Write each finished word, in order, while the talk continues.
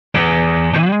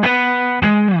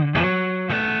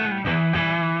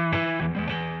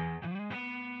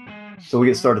So we'll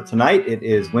get started tonight. It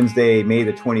is Wednesday, May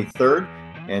the 23rd,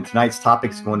 and tonight's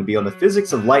topic is going to be on the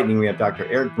physics of lightning. We have Dr.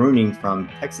 Eric Bruning from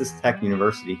Texas Tech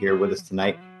University here with us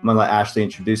tonight. I'm going to let Ashley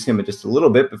introduce him in just a little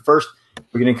bit, but first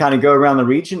we're going to kind of go around the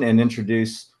region and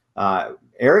introduce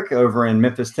Eric over in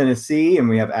Memphis, Tennessee, and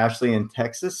we have Ashley in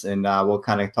Texas, and we'll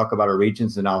kind of talk about our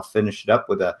regions, and I'll finish it up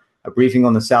with a briefing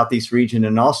on the Southeast region.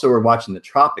 And also we're watching the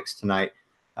tropics tonight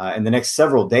in the next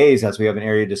several days as we have an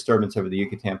area disturbance over the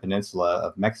Yucatan Peninsula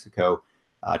of Mexico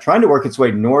trying to work its way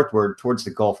northward towards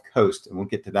the Gulf Coast. And we'll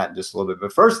get to that in just a little bit.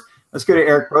 But first, let's go to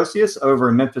Eric Brosius over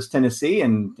in Memphis, Tennessee.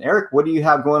 And Eric, what do you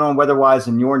have going on weather-wise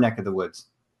in your neck of the woods?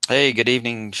 Hey, good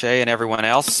evening, Shay and everyone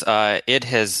else. It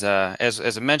has,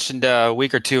 as I mentioned a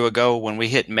week or two ago, when we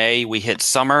hit May, we hit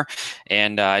summer.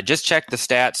 And I just checked the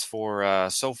stats for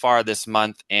so far this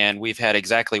month, and we've had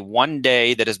exactly one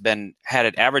day that had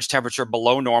an average temperature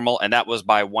below normal, and that was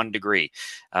by 1 degree.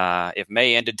 If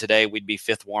May ended today, we'd be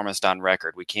fifth warmest on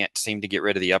record. We can't seem to get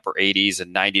rid of the upper 80s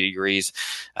and 90 degrees.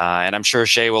 And I'm sure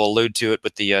Shay will allude to it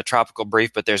with the tropical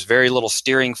brief, but there's very little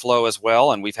steering flow as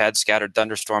well. And we've had scattered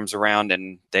thunderstorms around,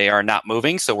 and they are not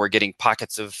moving. So we're getting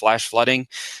pockets of flash flooding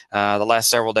the last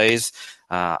several days.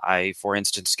 I, for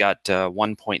instance, got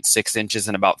 1.6 inches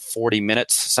in about 40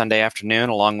 minutes Sunday afternoon,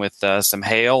 along with some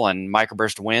hail and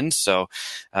microburst winds. So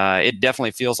it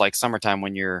definitely feels like summertime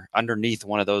when you're underneath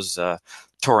one of those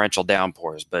torrential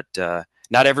downpours. But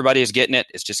not everybody is getting it.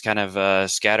 It's just kind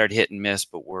of scattered hit and miss.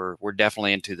 But we're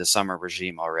definitely into the summer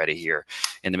regime already here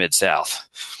in the Mid-South.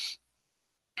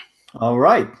 All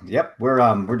right. Yep.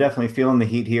 We're definitely feeling the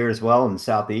heat here as well in the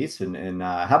Southeast. And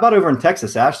how about over in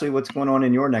Texas? Ashley, what's going on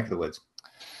in your neck of the woods?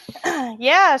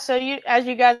 Yeah. So as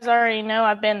you guys already know,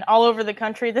 I've been all over the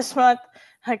country this month.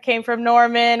 I came from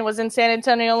Norman, was in San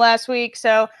Antonio last week.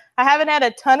 So I haven't had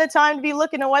a ton of time to be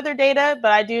looking at weather data,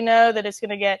 but I do know that it's going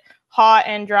to get hot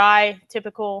and dry,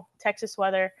 typical Texas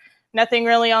weather. Nothing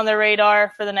really on the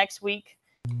radar for the next week.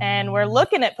 And we're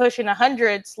looking at pushing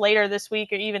 100s later this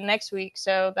week or even next week.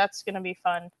 So that's going to be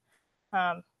fun.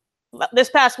 This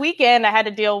past weekend, I had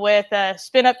to deal with a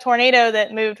spin-up tornado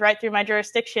that moved right through my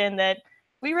jurisdiction that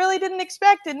we really didn't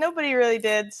expect, and nobody really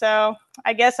did. So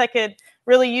I guess I could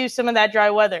really use some of that dry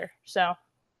weather. So.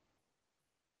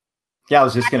 Yeah, I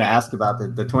was just going to ask about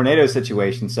the tornado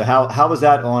situation. So how was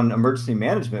that on emergency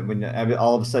management when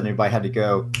all of a sudden everybody had to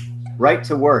go right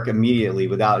to work immediately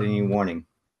without any warning?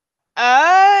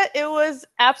 It was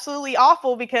absolutely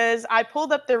awful because I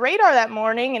pulled up the radar that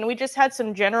morning and we just had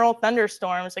some general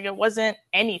thunderstorms. Like it wasn't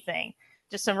anything,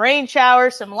 just some rain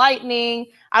showers, some lightning.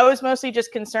 I was mostly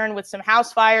just concerned with some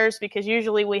house fires because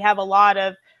usually we have a lot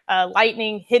of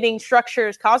lightning hitting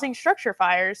structures, causing structure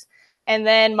fires. And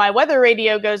then my weather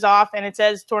radio goes off and it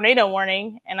says tornado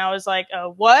warning. And I was like,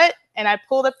 what? And I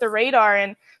pulled up the radar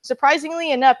and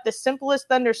surprisingly enough, the simplest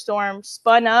thunderstorm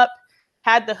spun up,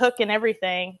 had the hook and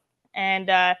everything. And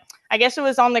I guess it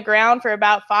was on the ground for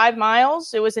about 5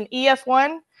 miles. It was an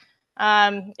EF1.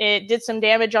 It did some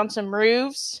damage on some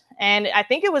roofs. And I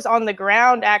think it was on the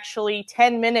ground actually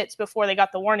 10 minutes before they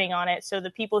got the warning on it. So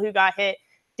the people who got hit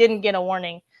didn't get a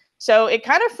warning. So it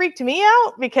kind of freaked me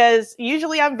out because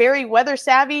usually I'm very weather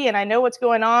savvy and I know what's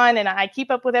going on and I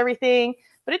keep up with everything.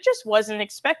 But it just wasn't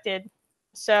expected.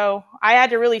 So I had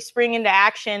to really spring into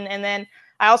action. And then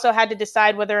I also had to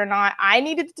decide whether or not I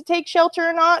needed to take shelter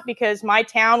or not because my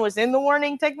town was in the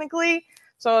warning technically.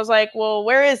 So I was like, well,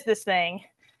 where is this thing?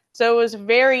 So it was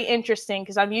very interesting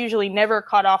because I'm usually never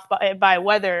caught off by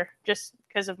weather just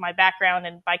because of my background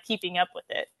and by keeping up with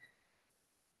it.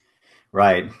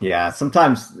 Right. Yeah.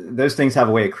 Sometimes those things have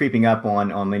a way of creeping up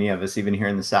on many of us, even here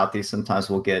in the Southeast.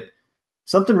 Sometimes we'll get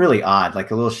something really odd,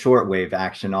 like a little shortwave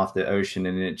action off the ocean,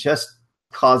 and it just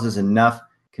causes enough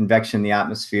convection in the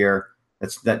atmosphere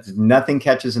that nothing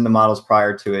catches in the models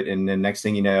prior to it. And then next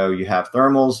thing you know, you have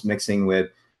thermals mixing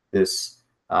with this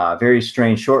very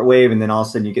strange shortwave. And then all of a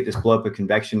sudden you get this blow up of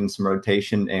convection and some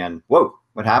rotation and whoa,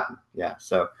 what happened? Yeah.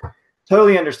 So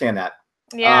totally understand that.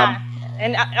 Yeah.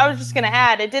 And I was just going to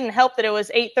add, it didn't help that it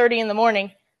was 8:30 in the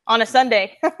morning on a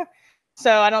Sunday.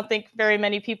 So I don't think very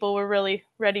many people were really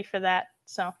ready for that.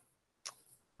 So.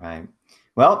 Right.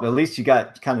 Well, at least you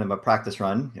got kind of a practice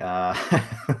run.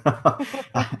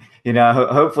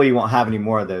 Hopefully you won't have any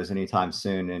more of those anytime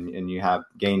soon, and you have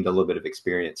gained a little bit of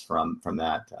experience from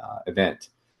that event.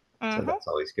 Mm-hmm. So that's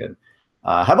always good.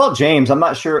 How about James? I'm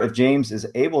not sure if James is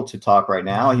able to talk right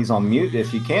now. He's on mute.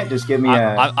 If you can't, just give me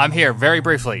I'm here very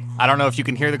briefly. I don't know if you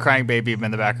can hear the crying baby in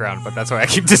the background, but that's why I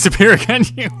keep disappearing on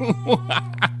you.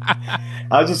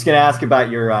 I was just going to ask about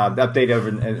your update over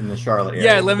in the Charlotte area.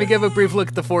 Yeah, let me give a brief look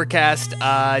at the forecast.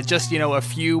 Just, a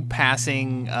few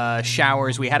passing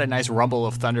showers. We had a nice rumble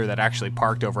of thunder that actually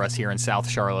parked over us here in South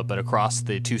Charlotte, but across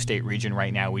the two-state region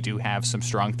right now, we do have some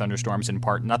strong thunderstorms in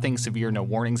part. Nothing severe, no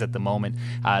warnings at the moment.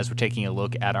 As we're taking a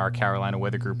look at our Carolina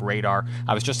Weather Group radar,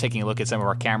 I was just taking a look at some of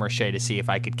our cameras, Shay, to see if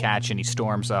I could catch any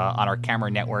storms on our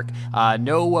camera network.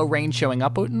 No rain showing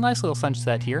up, but a nice little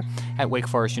sunset here at Wake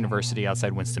Forest University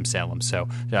outside Winston-Salem. So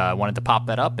I wanted to pop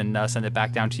that up and send it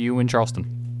back down to you in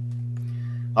Charleston.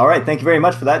 All right. Thank you very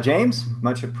much for that, James.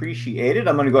 Much appreciated.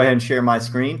 I'm going to go ahead and share my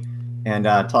screen and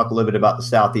talk a little bit about the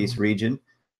Southeast region.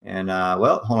 And,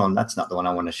 hold on. That's not the one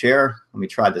I want to share. Let me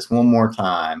try this one more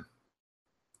time.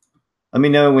 Let me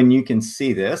know when you can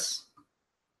see this.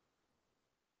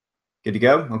 Good to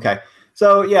go? Okay.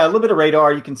 So, yeah, a little bit of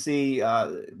radar. You can see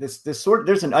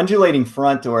there's an undulating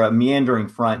front or a meandering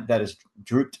front that is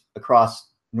drooped across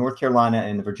North Carolina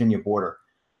and the Virginia border.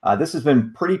 This has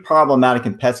been pretty problematic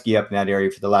and pesky up in that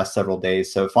area for the last several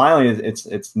days. So finally,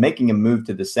 it's making a move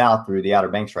to the south through the Outer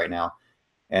Banks right now.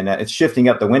 And it's shifting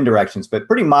up the wind directions, but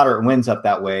pretty moderate winds up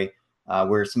that way,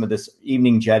 where some of this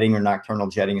evening jetting or nocturnal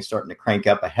jetting is starting to crank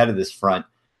up ahead of this front.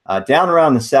 Down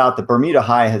around the south, the Bermuda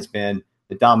High has been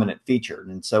the dominant feature.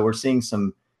 And so we're seeing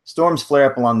some storms flare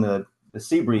up along the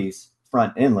sea breeze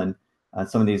front inland,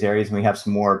 some of these areas. And we have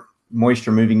some more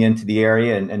moisture moving into the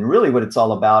area. And really what it's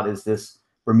all about is this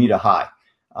Bermuda High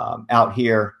out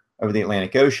here over the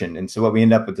Atlantic Ocean. And so what we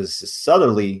end up with is this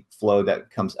southerly flow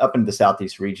that comes up into the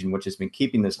Southeast region, which has been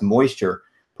keeping this moisture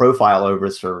profile over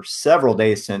us for several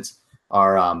days since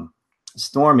our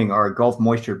storming, our Gulf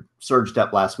moisture surged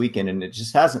up last weekend, and it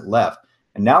just hasn't left.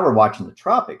 And now we're watching the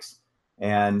tropics.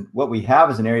 And what we have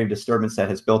is an area of disturbance that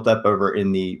has built up over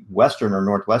in the western or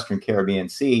northwestern Caribbean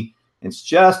Sea. It's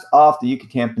just off the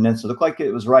Yucatan Peninsula. It looked like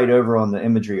it was right over on the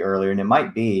imagery earlier, and it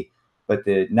might be, but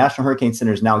the National Hurricane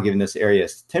Center is now giving this area a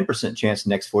 10% chance the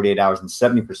next 48 hours and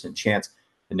 70% chance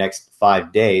the next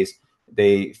 5 days.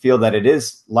 They feel that it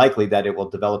is likely that it will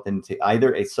develop into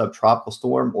either a subtropical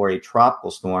storm or a tropical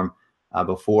storm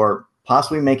before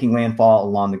possibly making landfall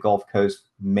along the Gulf Coast,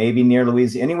 maybe near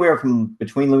Louisiana, anywhere from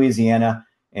between Louisiana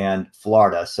and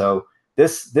Florida. So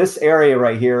this area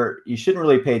right here, you shouldn't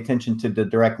really pay attention to the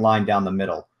direct line down the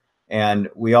middle. And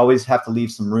we always have to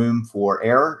leave some room for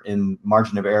error in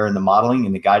margin of error in the modeling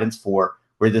and the guidance for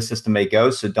where the system may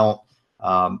go. So don't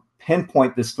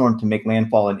pinpoint this storm to make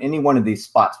landfall in any one of these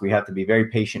spots. We have to be very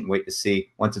patient and wait to see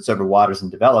once it's over waters and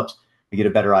develops, we get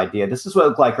a better idea. This is what it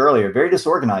looked like earlier, very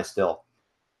disorganized still.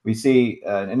 We see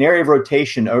an area of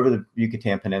rotation over the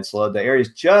Yucatan Peninsula. The area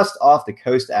is just off the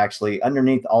coast, actually,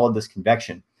 underneath all of this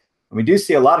convection. And we do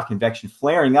see a lot of convection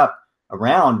flaring up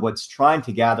around what's trying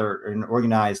to gather an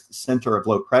organized center of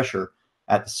low pressure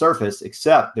at the surface,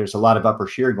 except there's a lot of upper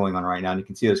shear going on right now. And you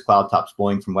can see those cloud tops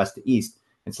blowing from west to east.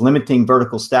 It's limiting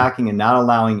vertical stacking and not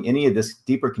allowing any of this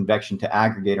deeper convection to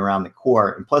aggregate around the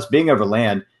core. And plus, being over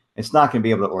land, it's not going to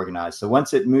be able to organize. So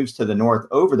once it moves to the north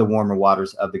over the warmer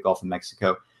waters of the Gulf of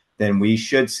Mexico, then we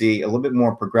should see a little bit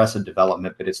more progressive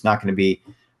development, but it's not going to be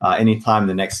anytime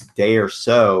the next day or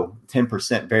so,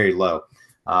 10%, very low.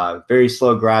 Very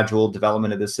slow, gradual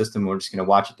development of this system. We're just going to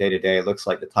watch it day to day. It looks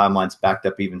like the timeline's backed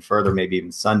up even further, maybe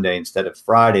even Sunday instead of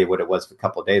Friday, what it was a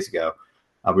couple of days ago.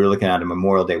 We were looking at a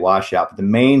Memorial Day washout. But the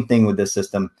main thing with this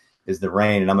system is the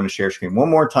rain. And I'm going to share screen one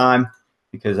more time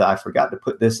because I forgot to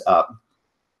put this up.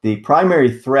 The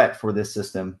primary threat for this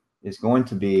system is going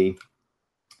to be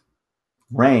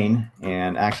rain.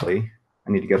 And actually,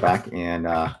 I need to go back and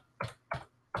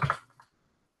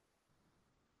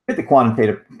get the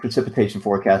quantitative precipitation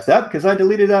forecast up because I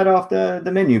deleted that off the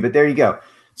menu. But there you go.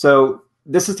 So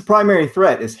this is the primary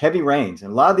threat is heavy rains.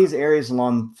 And a lot of these areas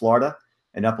along Florida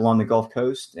and up along the Gulf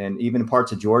Coast and even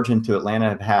parts of Georgia into Atlanta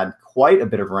have had quite a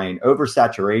bit of rain,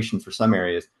 oversaturation for some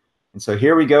areas. And so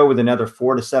here we go with another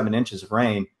 4 to 7 inches of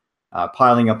rain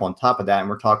piling up on top of that. And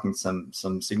we're talking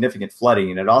some significant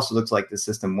flooding. And it also looks like the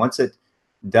system, once it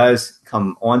does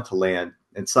come onto land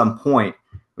at some point,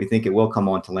 we think it will come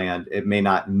onto land. It may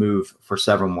not move for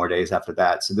several more days after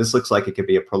that. So this looks like it could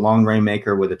be a prolonged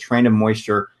rainmaker with a train of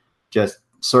moisture just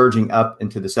surging up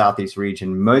into the southeast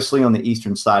region, mostly on the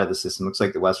eastern side of the system. Looks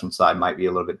like the western side might be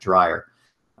a little bit drier.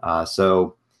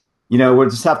 So, we'll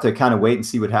just have to kind of wait and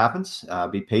see what happens.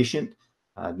 Be patient.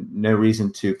 No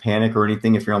reason to panic or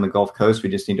anything. If you're on the Gulf Coast, we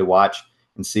just need to watch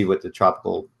and see what the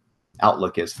tropical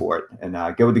outlook is for it. And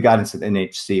go with the guidance of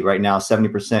NHC. Right now,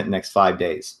 70% next 5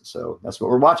 days. So that's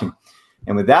what we're watching.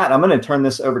 And with that, I'm going to turn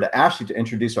this over to Ashley to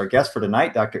introduce our guest for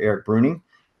tonight, Dr. Eric Bruning.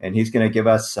 And he's going to give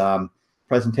us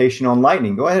presentation on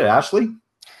lightning. Go ahead, Ashley.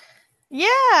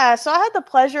 Yeah, so I had the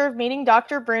pleasure of meeting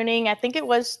Dr. Bruning. I think it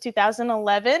was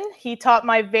 2011. He taught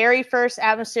my very first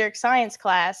atmospheric science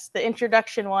class, the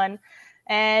introduction one.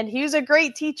 And he was a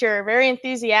great teacher, very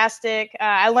enthusiastic.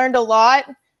 I learned a lot.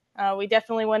 We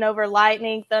definitely went over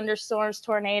lightning, thunderstorms,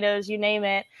 tornadoes, you name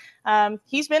it.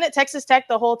 He's been at Texas Tech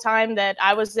the whole time that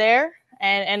I was there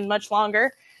and much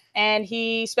longer. And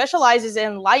he specializes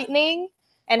in lightning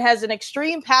and has an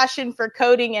extreme passion for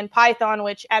coding in Python,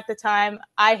 which at the time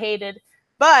I hated.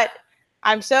 But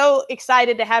I'm so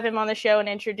excited to have him on the show and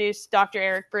introduce Dr.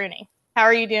 Eric Bruning. How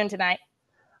are you doing tonight?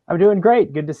 I'm doing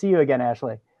great. Good to see you again,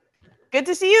 Ashley. Good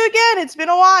to see you again. It's been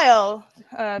a while,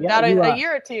 about a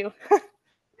year or two.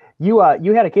 You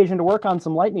had occasion to work on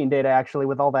some lightning data actually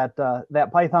with all that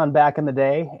Python back in the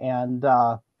day, and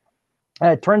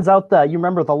it turns out that you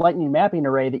remember the lightning mapping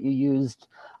array that you used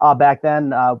back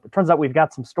then. It turns out we've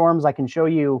got some storms I can show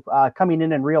you coming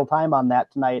in real time on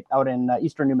that tonight out in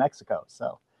eastern New Mexico.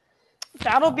 So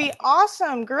that'll be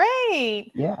awesome.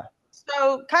 Great. Yeah.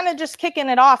 So kind of just kicking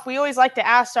it off, we always like to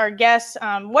ask our guests,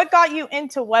 what got you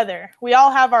into weather? We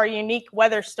all have our unique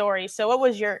weather stories. So what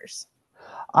was yours?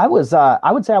 I would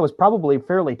say I was probably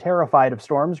fairly terrified of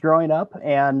storms growing up.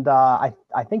 And I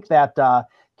think that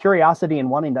curiosity and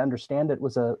wanting to understand it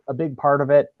was a big part of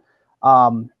it.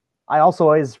 I also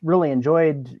always really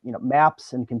enjoyed,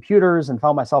 maps and computers, and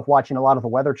found myself watching a lot of the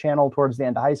Weather Channel towards the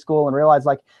end of high school, and realized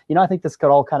I think this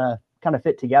could all kind of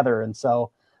fit together. And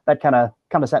so that kind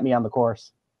of set me on the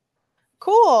course.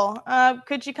 Cool.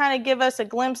 Could you kind of give us a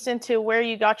glimpse into where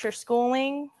you got your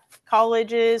schooling,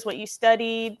 colleges, what you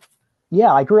studied?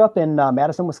 Yeah, I grew up in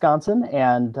Madison, Wisconsin,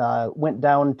 and went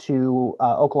down to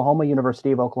Oklahoma,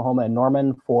 University of Oklahoma in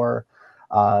Norman for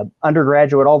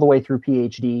undergraduate all the way through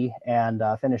PhD, and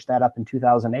finished that up in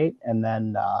 2008, and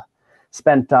then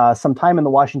spent some time in the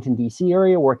Washington, D.C.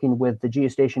 area working with the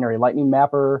geostationary lightning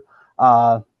mapper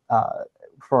for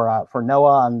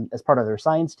NOAA as part of their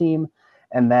science team,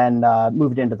 and then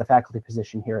moved into the faculty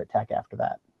position here at Tech after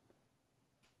that.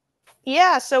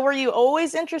 Yeah, so were you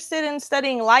always interested in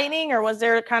studying lightning, or was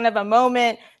there kind of a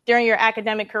moment during your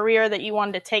academic career that you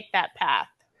wanted to take that path?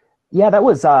 Yeah, that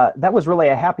was really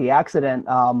a happy accident.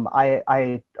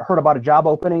 I heard about a job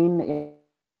opening in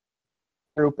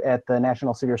group at the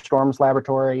National Severe Storms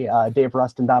Laboratory, Dave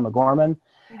Rust and Don McGorman,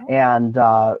 and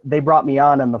they brought me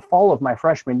on in the fall of my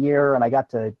freshman year, and I got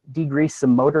to degrease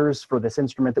some motors for this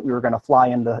instrument that we were going to fly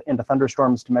into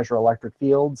thunderstorms to measure electric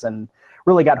fields, and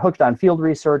really got hooked on field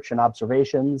research and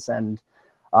observations, and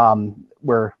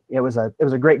it was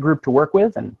a great group to work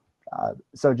with, and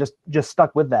so just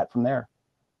stuck with that from there.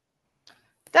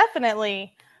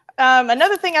 Definitely.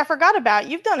 Another thing I forgot about,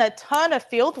 you've done a ton of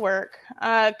field work.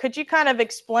 Could you kind of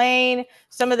explain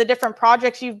some of the different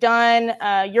projects you've done,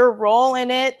 your role in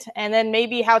it, and then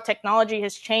maybe how technology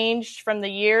has changed from the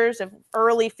years of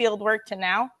early field work to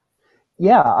now?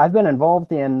 Yeah, I've been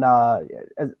involved in,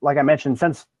 like I mentioned,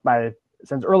 since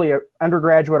early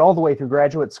undergraduate all the way through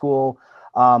graduate school.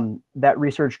 That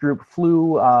research group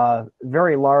flew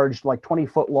very large, like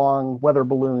 20-foot long weather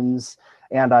balloons,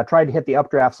 and tried to hit the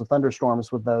updrafts of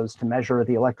thunderstorms with those to measure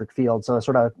the electric field. So a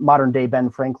sort of modern day Ben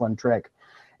Franklin trick.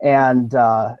 And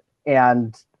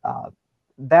that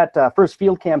first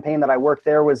field campaign that I worked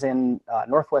there was in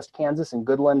Northwest Kansas in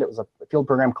Goodland. It was a field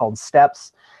program called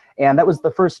STEPS. And that was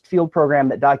the first field program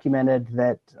that documented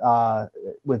that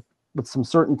with some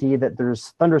certainty that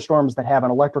there's thunderstorms that have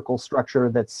an electrical structure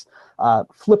that's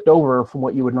flipped over from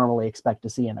what you would normally expect to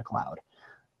see in a cloud.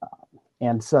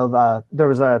 And so there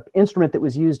was an instrument that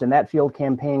was used in that field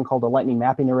campaign called a lightning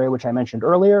mapping array, which I mentioned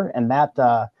earlier. And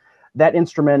that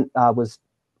instrument was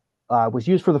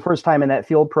used for the first time in that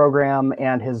field program,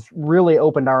 and has really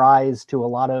opened our eyes to a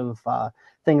lot of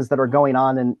things that are going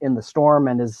on in the storm,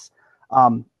 and is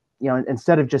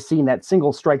instead of just seeing that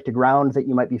single strike to ground that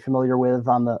you might be familiar with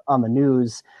on the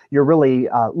news, you're really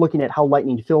looking at how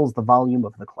lightning fills the volume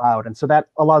of the cloud. And so that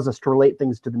allows us to relate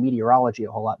things to the meteorology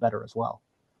a whole lot better as well.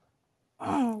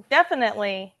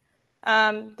 Definitely.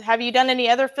 Have you done any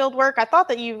other field work? I thought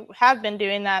that you have been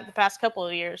doing that the past couple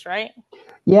of years, right?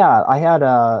 Yeah, I had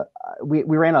we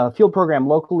ran a field program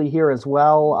locally here as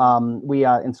well. We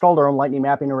installed our own lightning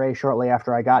mapping array shortly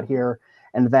after I got here,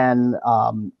 and then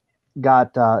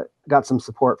got some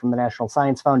support from the National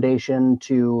Science Foundation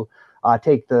to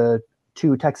take the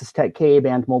 2 Texas Tech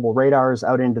K-band mobile radars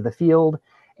out into the field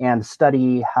and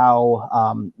study how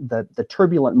the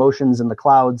turbulent motions in the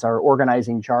clouds are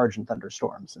organizing charge in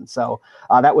thunderstorms. And so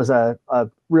that was a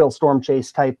real storm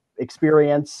chase type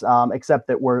experience, except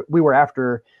that we were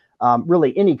after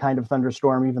really any kind of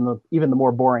thunderstorm, even the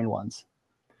more boring ones.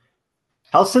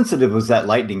 How sensitive was that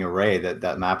lightning array,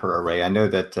 that mapper array? I know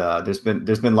that there's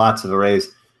been lots of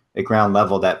arrays at ground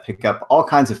level that pick up all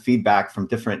kinds of feedback from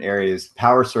different areas,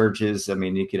 power surges. I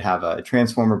mean, you could have a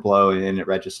transformer blow and it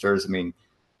registers. I mean,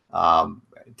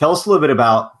 tell us a little bit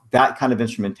about that kind of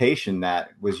instrumentation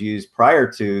that was used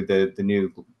prior to the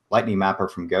new lightning mapper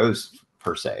from GOES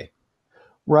per se.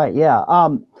 Right. Yeah.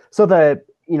 So the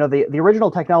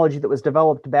original technology that was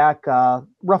developed back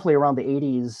roughly around the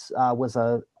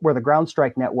 80s were the ground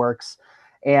strike networks,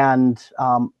 and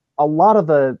a lot of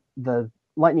the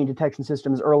lightning detection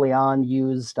systems early on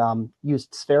used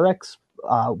spherics,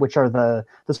 which are the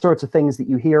sorts of things that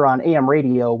you hear on AM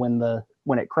radio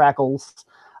when it crackles.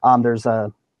 There's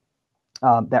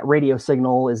that radio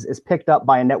signal is picked up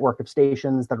by a network of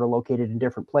stations that are located in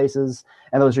different places,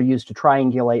 and those are used to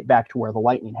triangulate back to where the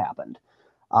lightning happened.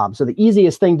 So the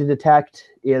easiest thing to detect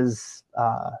is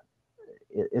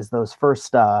those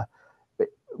first,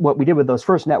 what we did with those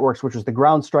first networks, which was the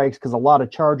ground strikes, because a lot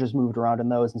of charges moved around in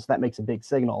those, and so that makes a big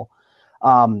signal.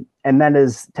 And then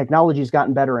as technology's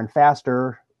gotten better and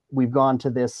faster, we've gone to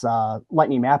this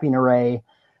lightning mapping array,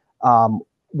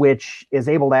 which is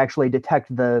able to actually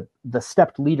detect the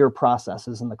stepped leader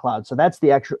processes in the cloud. So that's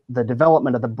the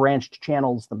development of the branched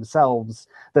channels themselves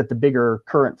that the bigger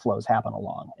current flows happen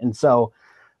along. And so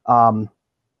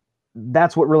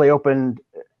that's what really opened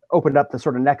up the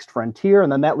sort of next frontier.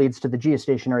 And then that leads to the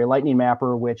geostationary lightning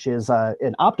mapper, which is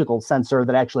an optical sensor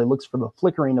that actually looks for the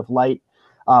flickering of light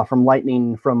from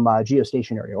lightning from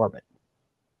geostationary orbit.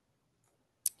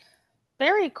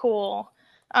 Very cool.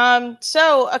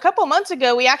 So a couple months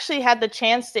ago, we actually had the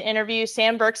chance to interview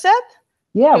Sam Berkseth.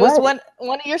 Yeah, who was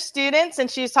one of your students,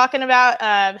 and she was talking about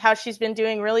how she's been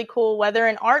doing really cool weather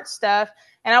and art stuff.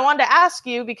 And I wanted to ask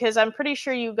you, because I'm pretty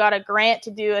sure you got a grant to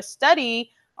do a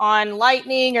study on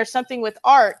lightning or something with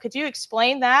art. Could you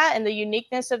explain that and the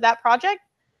uniqueness of that project?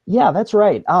 Yeah, that's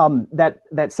right.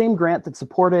 That same grant that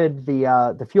supported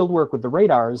the field work with the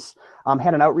radars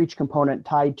had an outreach component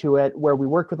tied to it, where we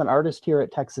worked with an artist here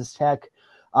at Texas Tech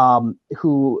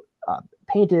who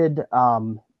painted,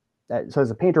 so as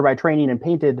a painter by training, and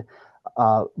painted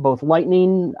both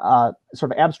lightning,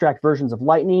 sort of abstract versions of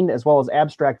lightning, as well as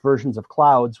abstract versions of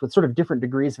clouds with sort of different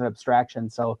degrees of abstraction.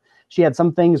 So she had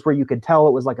some things where you could tell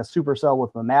it was like a supercell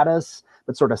with mammatus,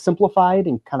 but sort of simplified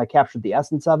and kind of captured the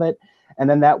essence of it. And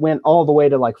then that went all the way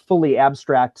to like fully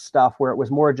abstract stuff where it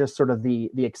was more just sort of the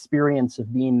experience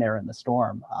of being there in the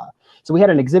storm. So we had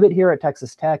an exhibit here at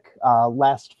Texas Tech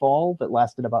last fall that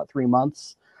lasted about 3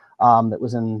 months. That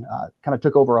was kind of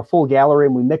took over a full gallery,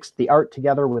 and we mixed the art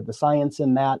together with the science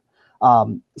in that.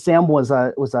 Sam was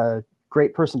a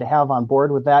great person to have on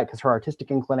board with that, because her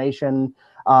artistic inclination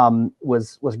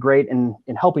was great in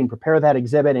helping prepare that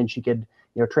exhibit, and she could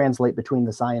translate between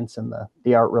the science and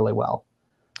the art really well.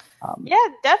 Yeah,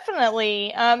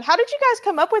 definitely. How did you guys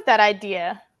come up with that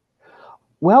idea?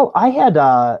 Well, I had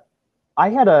a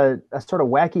sort of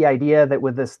wacky idea that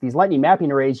with these lightning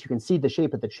mapping arrays, you can see the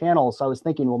shape of the channel. So I was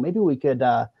thinking, well, maybe we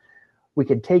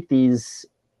could take these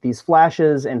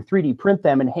flashes and 3D print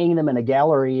them and hang them in a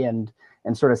gallery and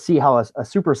sort of see how a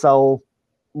supercell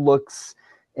looks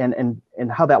and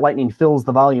how that lightning fills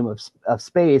the volume of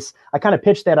space. I kind of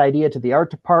pitched that idea to the art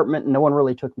department, and no one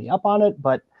really took me up on it.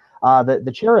 But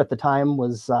the chair at the time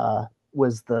was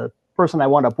the person I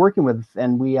wound up working with,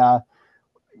 and we.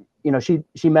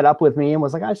 She met up with me and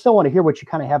was like, I still want to hear what you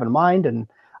kind of have in mind. And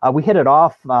we hit it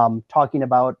off talking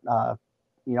about,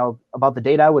 about the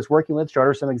data I was working with, showed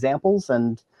her some examples,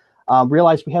 and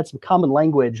realized we had some common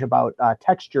language about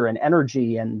texture and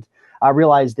energy, and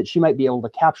realized that she might be able to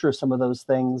capture some of those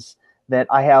things that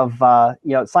I have,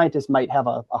 scientists might have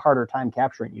a harder time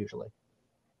capturing usually.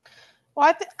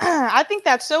 Well, I think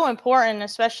that's so important,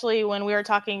 especially when we were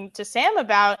talking to Sam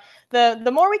about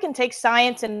the more we can take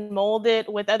science and mold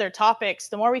it with other topics,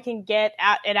 the more we can get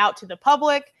it out to the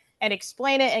public and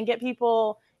explain it and get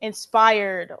people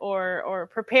inspired or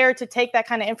prepared to take that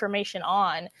kind of information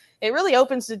on. It really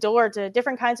opens the door to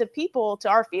different kinds of people to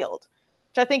our field,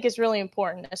 which I think is really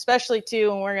important, especially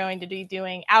too when we're going to be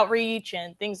doing outreach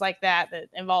and things like that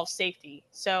involve safety.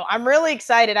 So I'm really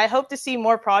excited. I hope to see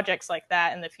more projects like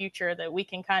that in the future that we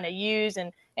can kind of use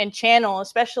and channel,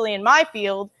 especially in my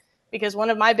field, because one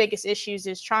of my biggest issues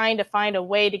is trying to find a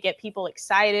way to get people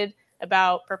excited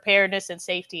about preparedness and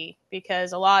safety,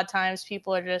 because a lot of times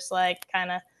people are just like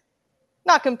kind of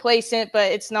not complacent,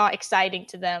 but it's not exciting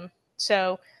to them.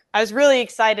 So I was really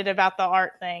excited about the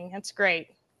art thing. That's great.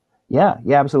 Yeah,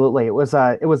 absolutely. It was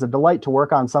a delight to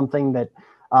work on something that,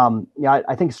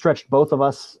 I think stretched both of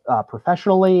us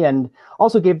professionally, and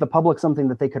also gave the public something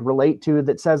that they could relate to,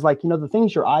 that says, like, the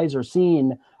things your eyes are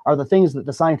seeing are the things that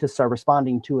the scientists are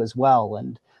responding to as well.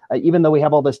 And even though we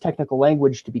have all this technical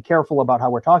language to be careful about how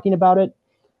we're talking about it,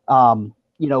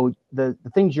 the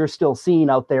things you're still seeing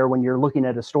out there when you're looking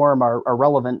at a storm are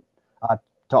relevant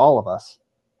to all of us,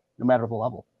 no matter the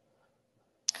level.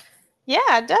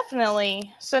 Yeah,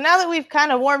 definitely. So now that we've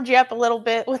kind of warmed you up a little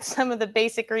bit with some of the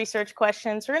basic research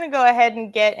questions, we're going to go ahead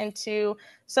and get into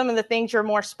some of the things you're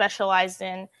more specialized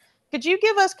in. Could you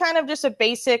give us kind of just a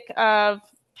basic of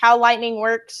how lightning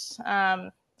works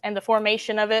and the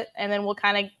formation of it, and then we'll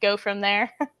kind of go from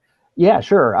there? Yeah,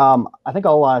 sure. I think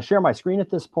I'll share my screen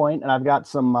at this point, and I've got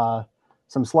some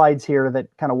slides here that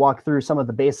kind of walk through some of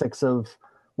the basics of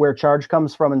where charge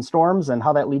comes from in storms and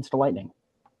how that leads to lightning.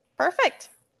 Perfect.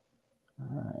 All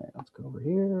right, let's go over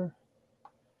here.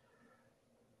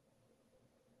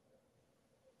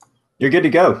 You're good to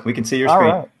go. We can see your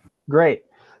screen. All right, great.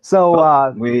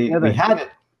 So we had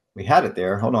it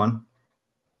there. Hold on.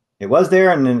 It was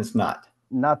there, and then it's not.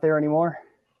 Not there anymore.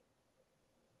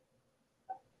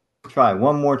 Try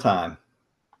one more time.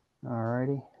 All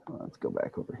righty. Let's go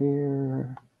back over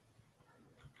here.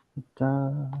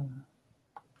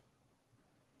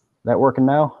 That working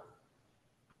now?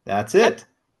 That's it.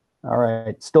 All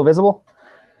right. Still visible?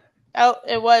 Oh,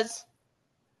 it was.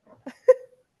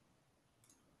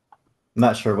 I'm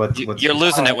not sure what you're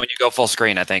losing it when you go full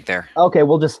screen, I think, there. Okay,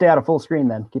 we'll just stay out of full screen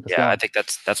then. Keep us going. I think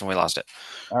that's when we lost it.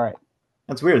 All right.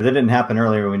 That's weird. That didn't happen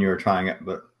earlier when you were trying it,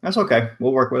 but that's okay.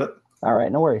 We'll work with it. All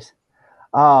right, no worries.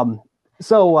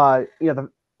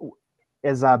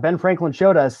 As Ben Franklin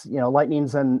showed us,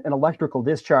 lightning's an electrical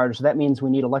discharge. So that means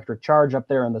we need electric charge up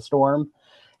there in the storm.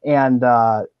 And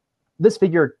this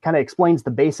figure kind of explains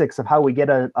the basics of how we get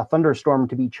a thunderstorm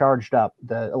to be charged up.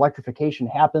 The electrification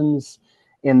happens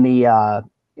in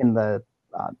the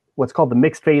what's called the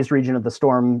mixed phase region of the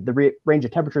storm. The range of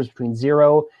temperatures between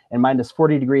 0 and minus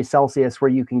 40 degrees Celsius,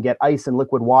 where you can get ice and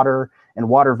liquid water and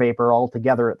water vapor all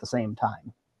together at the same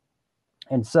time.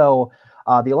 And so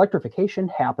the electrification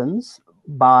happens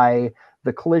by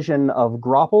the collision of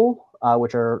graupel,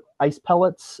 which are ice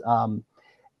pellets,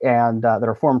 and that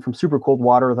are formed from supercooled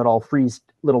water that all freeze,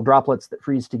 little droplets that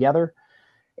freeze together.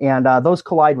 And those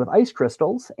collide with ice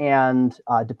crystals. And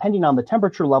depending on the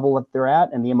temperature level that they're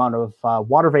at and the amount of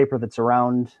water vapor that's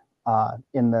around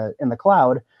in the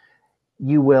cloud,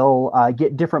 you will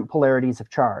get different polarities of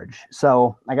charge.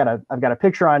 So I've got a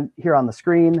picture here on the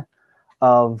screen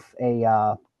of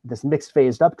this mixed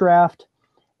phased updraft,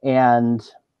 and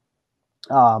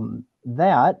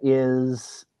that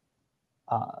is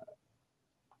that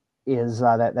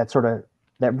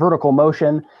vertical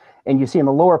motion. And you see in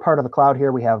the lower part of the cloud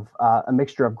here, we have a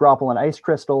mixture of graupel and ice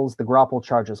crystals. The graupel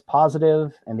charge is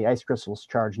positive, and the ice crystals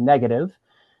charge negative.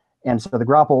 And so the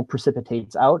graupel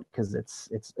precipitates out because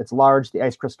it's large. The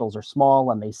ice crystals are small,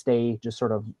 and they stay just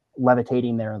sort of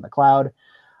levitating there in the cloud.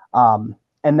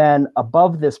 And then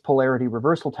above this polarity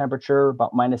reversal temperature,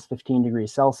 about minus 15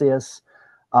 degrees Celsius,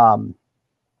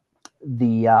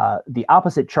 the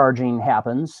opposite charging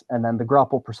happens, and then the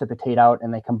graupel precipitate out,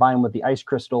 and they combine with the ice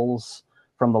crystals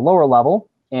from the lower level,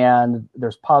 and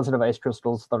there's positive ice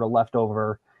crystals that are left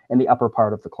over in the upper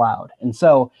part of the cloud. And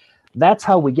so that's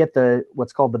how we get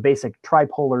what's called the basic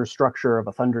tripolar structure of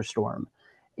a thunderstorm.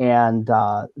 And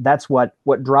that's what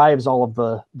drives all of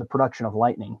the production of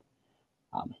lightning.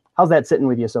 How's that sitting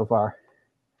with you so far?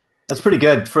 That's pretty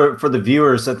good. For the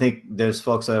viewers, I think there's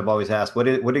folks that have always asked,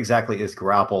 what exactly is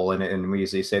graupel? And we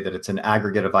usually say that it's an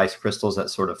aggregate of ice crystals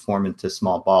that sort of form into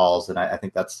small balls. And I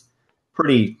think that's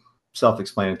pretty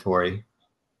self-explanatory.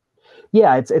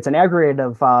 Yeah, it's an aggregate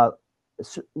of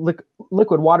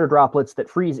liquid water droplets that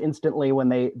freeze instantly when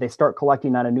they start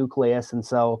collecting on a nucleus. And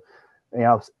so,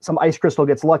 some ice crystal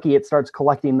gets lucky, it starts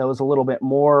collecting those a little bit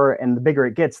more, and the bigger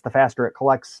it gets, the faster it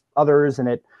collects others, and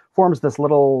it forms this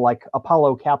little like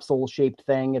Apollo capsule shaped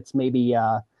thing. It's maybe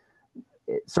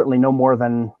certainly no more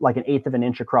than like 1/8 of an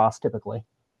inch across typically.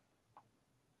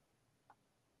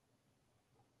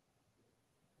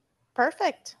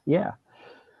 Perfect. Yeah.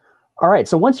 All right.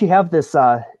 So once you have this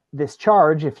this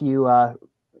charge, if you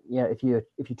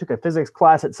took a physics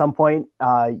class at some point,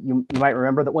 you might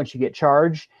remember that once you get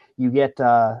charge, you get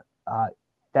that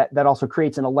also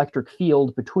creates an electric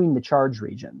field between the charge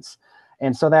regions.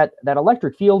 And so that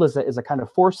electric field is a kind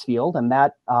of force field, and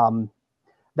that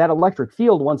electric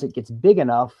field, once it gets big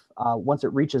enough, once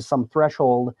it reaches some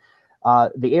threshold,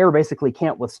 the air basically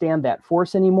can't withstand that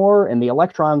force anymore, and the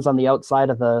electrons on the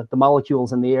outside of the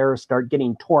molecules in the air start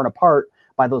getting torn apart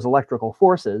by those electrical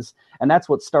forces, and that's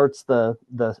what starts the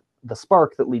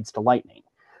spark that leads to lightning.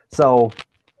 So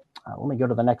let me go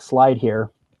to the next slide here.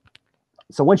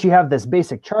 So once you have this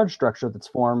basic charge structure that's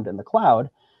formed in the cloud,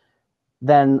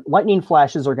 then lightning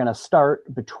flashes are going to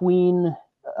start between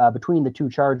the two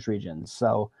charge regions.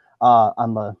 So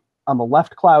on the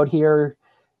left cloud here,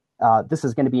 this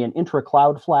is going to be an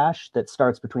intra-cloud flash that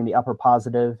starts between the upper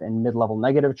positive and mid-level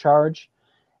negative charge.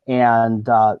 And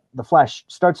the flash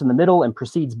starts in the middle and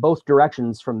proceeds both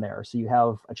directions from there. So you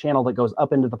have a channel that goes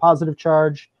up into the positive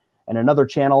charge and another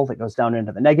channel that goes down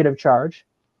into the negative charge.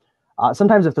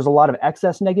 Sometimes if there's a lot of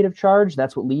excess negative charge,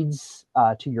 that's what leads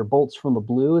to your bolts from the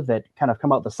blue that kind of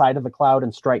come out the side of the cloud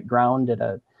and strike ground at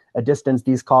a distance.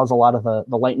 These cause a lot of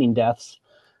the lightning deaths.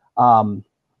 But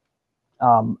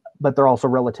they're also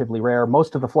relatively rare.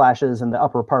 Most of the flashes in the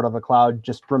upper part of the cloud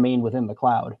just remain within the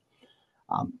cloud.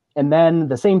 And then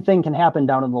the same thing can happen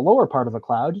down in the lower part of the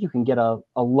cloud. You can get a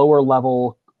lower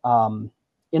level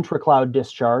intra-cloud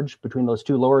discharge between those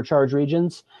two lower charge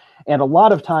regions. And a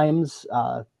lot of times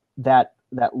that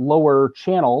lower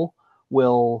channel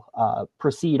will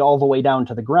proceed all the way down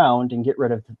to the ground and get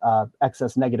rid of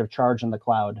excess negative charge in the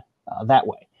cloud that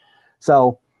way.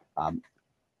 So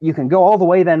you can go all the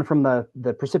way then from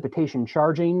the precipitation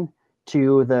charging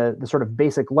to the sort of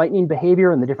basic lightning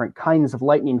behavior and the different kinds of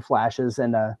lightning flashes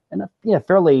in a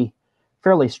fairly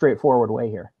straightforward way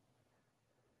here.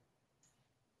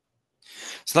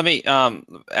 So let me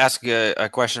ask a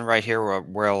question right here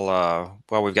while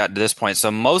we've gotten to this point.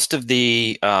 So most of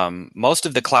the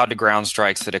cloud to ground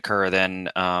strikes that occur then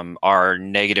are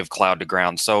negative cloud to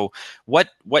ground. So what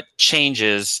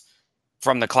changes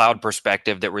from the cloud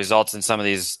perspective that results in some of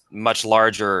these much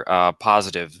larger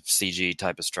positive CG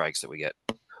type of strikes that we get?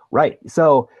 Right.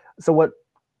 So what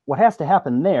has to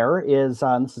happen there is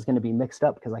this is going to be mixed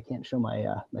up because I can't show my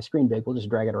screen big. We'll just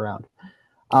drag it around.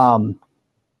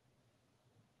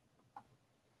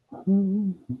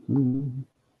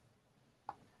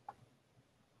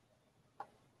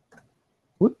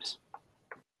 Whoops.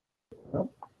 Oh.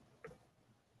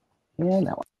 And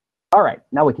that one. All right,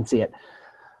 now we can see it.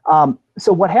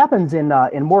 So what happens in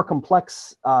more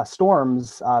complex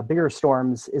storms, bigger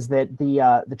storms, is that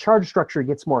the charge structure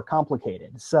gets more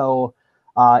complicated. So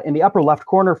in the upper left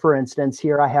corner, for instance,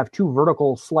 here I have two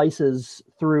vertical slices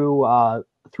through a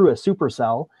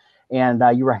supercell. And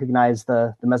you recognize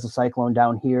the mesocyclone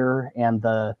down here and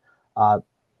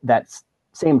that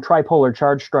same tripolar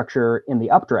charge structure in the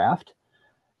updraft.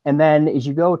 And then as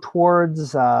you go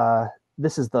towards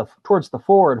towards the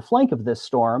forward flank of this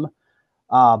storm,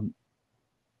 the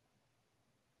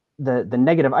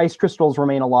negative ice crystals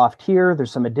remain aloft here.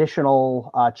 There's some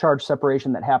additional charge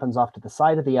separation that happens off to the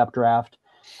side of the updraft.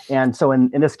 And so in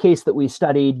this case that we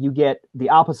studied, you get the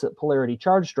opposite polarity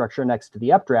charge structure next to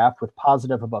the updraft with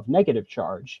positive above negative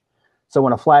charge. So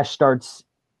when a flash starts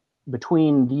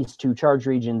between these two charge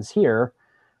regions here,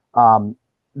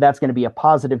 that's going to be a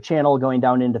positive channel going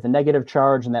down into the negative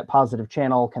charge, and that positive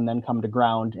channel can then come to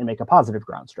ground and make a positive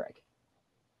ground strike.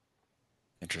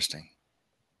 Interesting.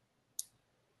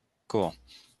 Cool.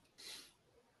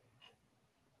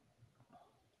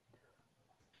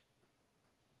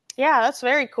 Yeah, that's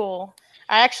very cool.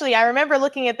 I remember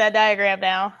looking at that diagram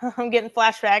now. I'm getting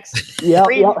flashbacks. Yeah,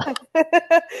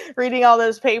 reading all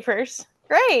those papers.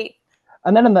 Great.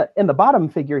 And then in the bottom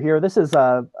figure here, this is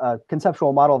a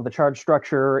conceptual model of the charge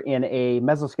structure in a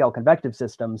mesoscale convective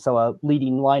system. So a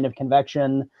leading line of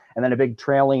convection and then a big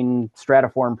trailing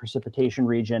stratiform precipitation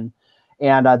region.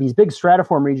 And these big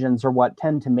stratiform regions are what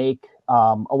tend to make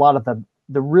a lot of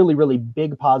the really, really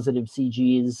big positive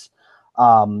CGs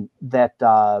that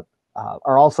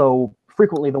are also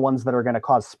frequently the ones that are going to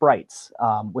cause sprites,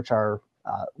 which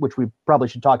we probably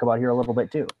should talk about here a little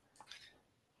bit too.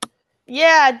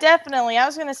 Yeah, definitely. I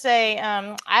was going to say,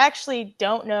 I actually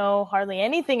don't know hardly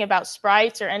anything about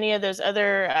sprites or any of those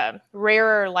other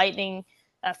rarer lightning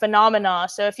phenomena.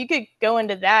 So if you could go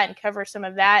into that and cover some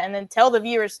of that, and then tell the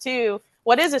viewers too,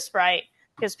 what is a sprite?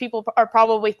 Because people are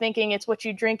probably thinking it's what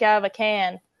you drink out of a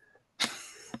can.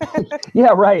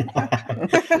 Yeah, right.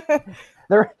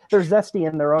 They're zesty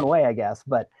in their own way, I guess.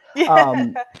 But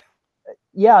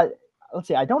yeah, let's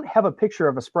see. I don't have a picture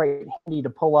of a sprite handy to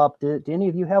pull up. Do any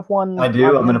of you have one? I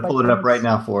do. I'm going to pull it up right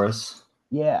now for us.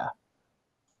 Yeah.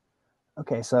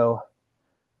 Okay, so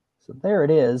there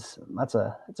it is. That's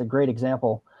a great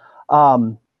example.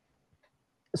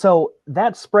 So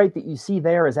that sprite that you see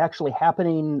there is actually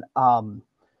happening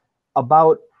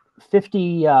about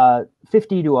 50 to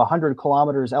 100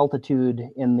 kilometers altitude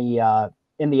in the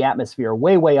atmosphere,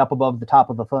 way up above the top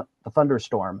of the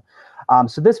thunderstorm.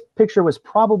 So this picture was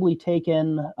probably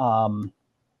taken from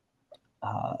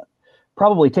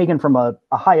a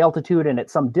high altitude and at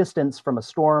some distance from a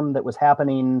storm that was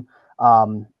happening,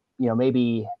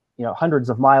 maybe hundreds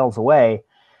of miles away.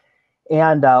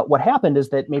 And what happened is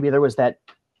that maybe there was that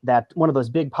that one of those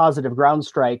big positive ground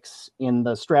strikes in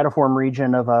the stratiform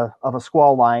region of a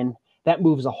squall line, that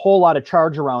moves a whole lot of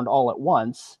charge around all at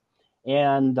once.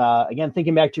 And again,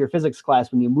 thinking back to your physics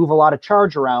class, when you move a lot of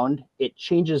charge around, it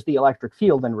changes the electric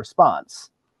field in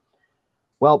response.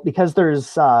 Well, because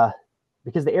the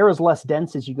air is less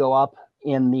dense as you go up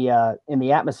in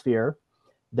the atmosphere,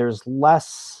 there's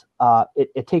less.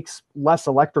 It takes less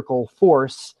electrical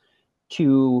force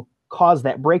to cause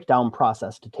that breakdown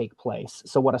process to take place.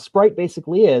 So what a sprite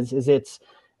basically is it's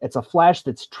a flash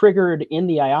that's triggered in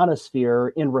the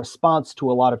ionosphere in response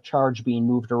to a lot of charge being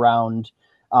moved around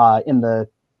in the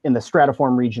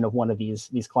stratiform region of one of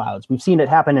these clouds. We've seen it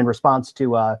happen in response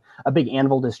to a big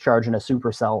anvil discharge in a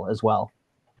supercell as well.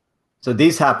 So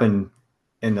these happen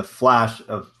in the flash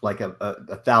of like a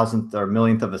thousandth or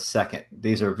millionth of a second.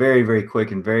 These are very, very quick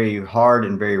and very hard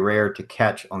and very rare to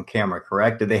catch on camera,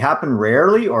 correct? Do they happen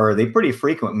rarely, or are they pretty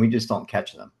frequent and we just don't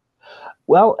catch them?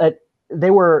 Well, they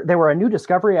were a new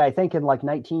discovery, I think, in like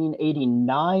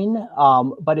 1989,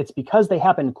 but it's because they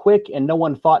happen quick and no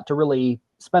one thought to really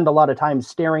spend a lot of time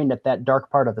staring at that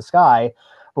dark part of the sky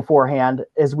beforehand.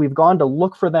 As we've gone to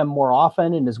look for them more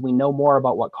often and as we know more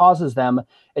about what causes them,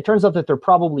 it turns out that they're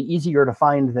probably easier to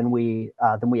find than we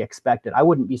expected. I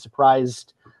wouldn't be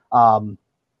surprised.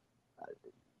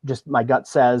 Just my gut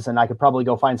says, and I could probably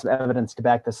go find some evidence to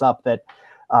back this up, that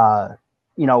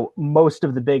most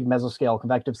of the big mesoscale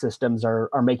convective systems are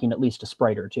making at least a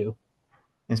sprite or two.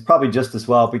 It's probably just as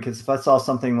well, because if I saw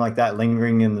something like that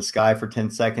lingering in the sky for 10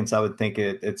 seconds, I would think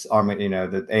it's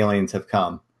that aliens have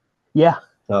come. Yeah.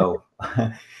 So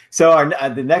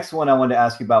the next one I wanted to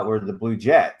ask you about were the blue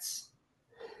jets.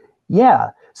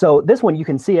 Yeah. So this one, you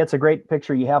can see, it's a great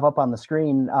picture you have up on the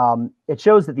screen. It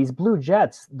shows that these blue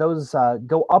jets, those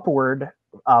go upward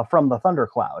from the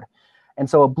thundercloud. And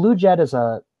so a blue jet is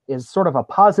sort of a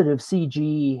positive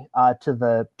CG to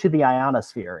the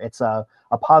ionosphere. It's a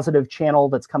positive channel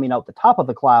that's coming out the top of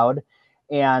the cloud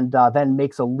and then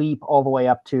makes a leap all the way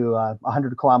up to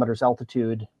 100 kilometers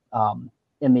altitude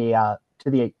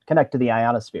to connect to the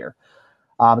ionosphere.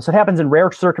 So it happens in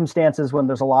rare circumstances when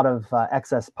there's a lot of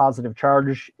excess positive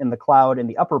charge in the cloud in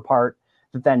the upper part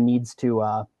that then needs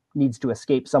to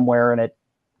escape somewhere, and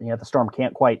the storm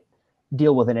can't quite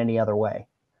deal with it any other way.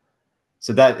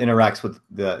 So that interacts with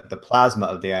the plasma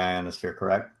of the ionosphere,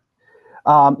 correct?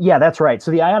 Yeah, that's right. So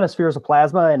the ionosphere is a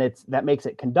plasma, and that makes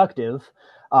it conductive,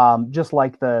 just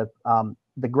like the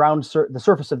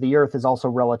surface of the Earth is also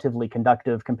relatively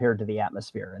conductive compared to the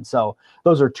atmosphere. And so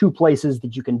those are two places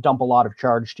that you can dump a lot of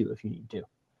charge to if you need to.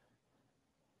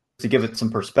 To give it some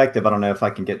perspective, I don't know if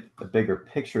I can get a bigger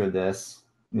picture of this.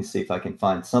 Let me see if I can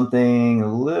find something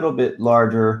a little bit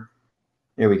larger.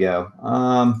 There we go.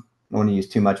 I don't want to use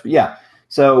too much, but yeah.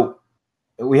 So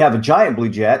we have a giant blue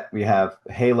jet. We have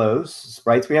halos,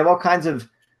 sprites. We have all kinds of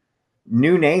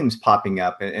new names popping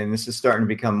up, and this is starting to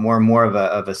become more and more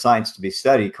of a science to be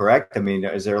studied, correct? I mean,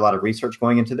 is there a lot of research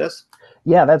going into this?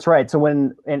 Yeah, that's right. So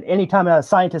anytime a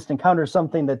scientist encounters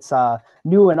something that's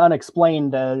new and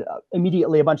unexplained,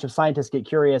 immediately a bunch of scientists get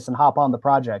curious and hop on the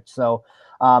project. So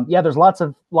there's lots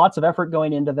of effort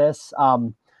going into this.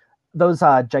 Those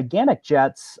gigantic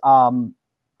jets are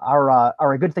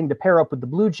a good thing to pair up with the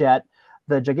blue jet.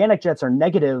 The gigantic jets are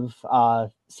negative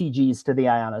CGs to the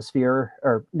ionosphere,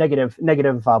 or negative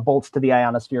bolts to the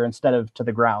ionosphere instead of to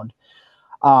the ground.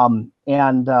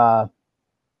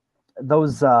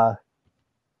 Those are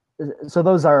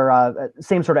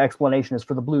same sort of explanation as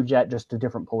for the blue jet, just a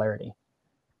different polarity.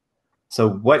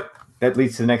 So that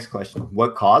leads to the next question.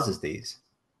 What causes these?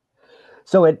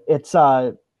 So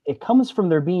it comes from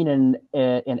there being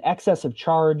an excess of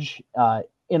charge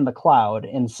in the cloud.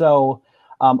 And so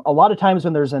a lot of times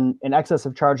when there's an excess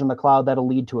of charge in the cloud, that'll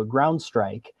lead to a ground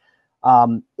strike.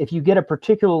 If you get a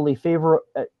particularly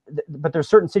but there's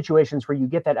certain situations where you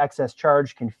get that excess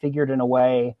charge configured in a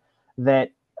way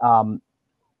that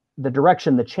the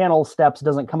direction the channel steps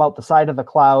doesn't come out the side of the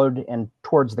cloud and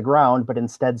towards the ground, but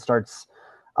instead starts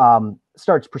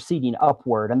proceeding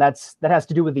upward. And that has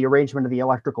to do with the arrangement of the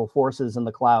electrical forces in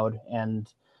the cloud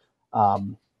and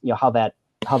how that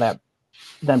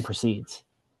then proceeds.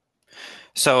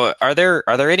 So are there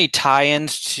any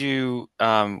tie-ins to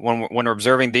when we're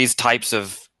observing these types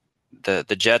of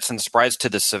the jets and sprites to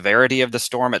the severity of the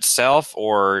storm itself,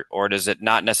 or does it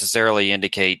not necessarily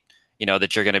indicate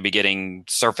that you're going to be getting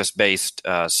surface-based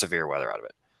severe weather out of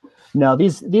it? No,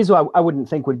 these I wouldn't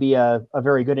think would be a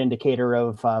very good indicator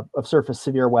of surface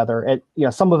severe weather.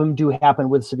 Some of them do happen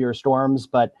with severe storms,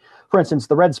 but for instance,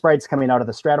 the red sprites coming out of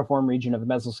the stratiform region of the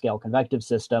mesoscale convective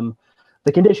system,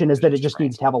 the condition is that it just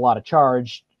needs to have a lot of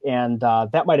charge, and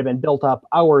that might have been built up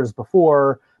hours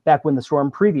before, back when the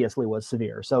storm previously was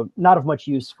severe. So not of much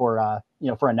use for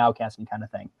for a nowcasting kind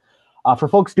of thing. For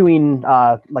folks doing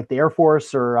like the Air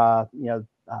Force or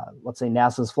let's say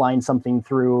NASA's flying something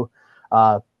through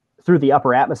the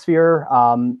upper atmosphere,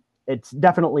 it's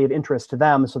definitely of interest to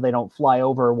them, so they don't fly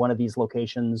over one of these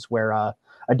locations where a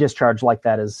discharge like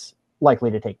that is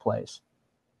likely to take place.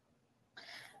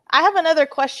 I have another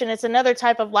question. It's another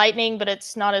type of lightning, but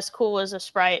it's not as cool as a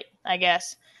Sprite, I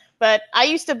guess. But I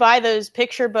used to buy those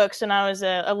picture books when I was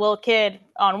a little kid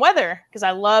on weather, because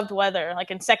I loved weather, like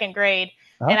in second grade.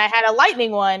 And I had a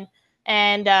lightning one,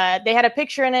 and they had a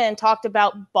picture in it and talked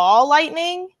about ball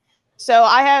lightning. So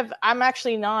I'm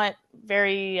actually not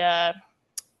very,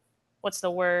 what's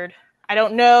the word? I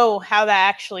don't know how that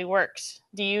actually works.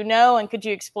 Do you know? And could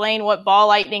you explain what ball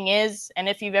lightning is and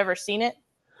if you've ever seen it?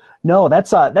 No,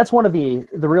 that's one of the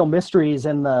real mysteries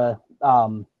in the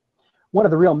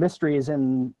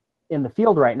in the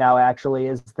field right now. Actually,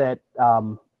 is that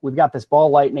we've got this ball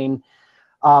lightning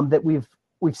that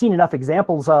we've seen enough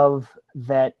examples of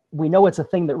that we know it's a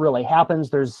thing that really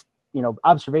happens. There's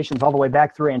observations all the way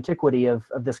back through antiquity of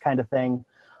this kind of thing,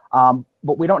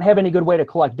 but we don't have any good way to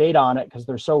collect data on it because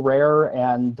they're so rare,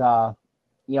 and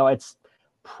it's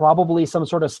probably some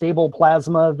sort of stable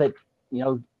plasma that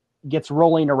gets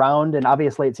rolling around, and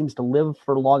obviously it seems to live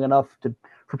for long enough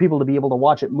for people to be able to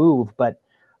watch it move. But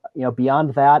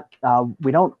beyond that,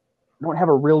 we don't have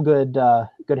a real good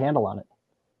handle on it.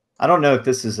 I don't know if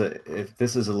this is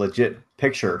a legit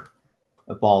picture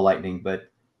of ball lightning,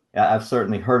 but I've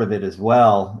certainly heard of it as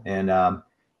well, and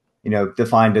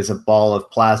defined as a ball of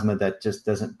plasma that just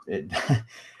doesn't.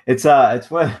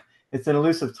 It's an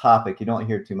elusive topic you don't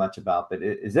hear too much about, but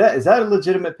is that a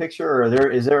legitimate picture, or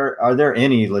are there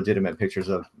any legitimate pictures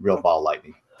of real ball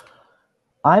lightning?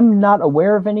 I'm not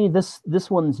aware of any.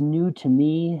 This one's new to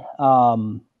me.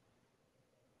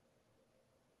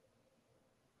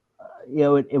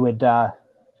 It would.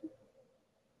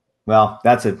 Well,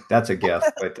 that's a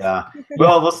gift, but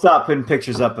we'll stop putting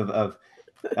pictures up of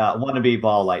wannabe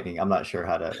ball lightning. I'm not sure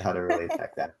how to really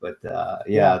attack that, but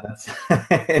that's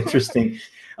interesting.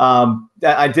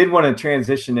 I did want to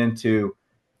transition into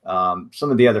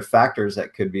some of the other factors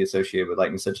that could be associated with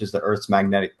lightning, such as the Earth's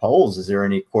magnetic poles. Is there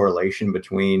any correlation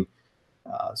between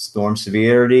storm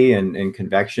severity and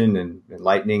convection and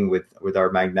lightning with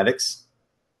our magnetics?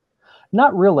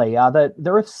 Not really. The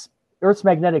Earth's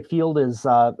magnetic field is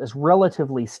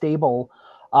relatively stable.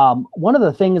 One of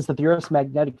the things that the Earth's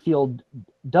magnetic field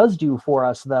does do for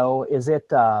us, though, is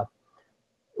it.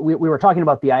 We were talking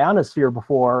about the ionosphere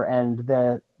before, and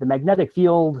the magnetic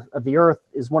field of the Earth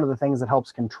is one of the things that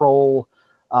helps control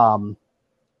control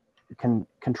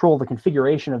the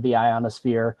configuration of the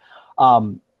ionosphere.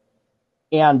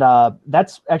 And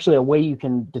that's actually a way you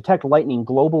can detect lightning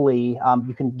globally.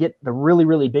 You can get the really,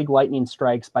 really big lightning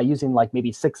strikes by using like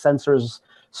maybe 6 sensors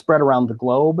spread around the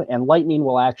globe. And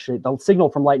the signal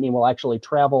from lightning will actually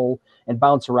travel and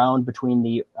bounce around between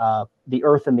the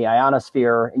Earth and the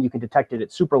ionosphere, and you can detect it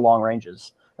at super long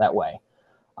ranges that way.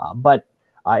 But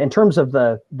in terms of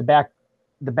the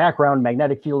background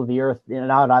magnetic field of the Earth,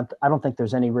 I don't think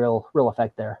there's any real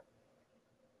effect there.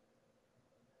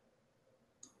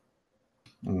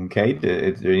 Okay.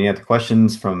 Is there any other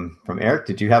questions from Eric?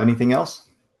 Did you have anything else?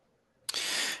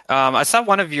 I saw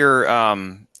one of your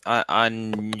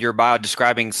on your bio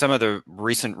describing some of the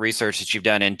recent research that you've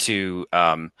done into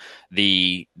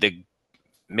the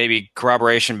maybe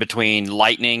corroboration between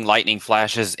lightning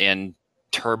flashes, and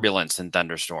turbulence in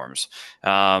thunderstorms.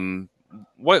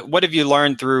 What have you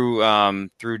learned through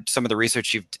some of the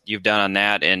research you've done on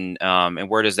that, and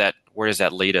where does that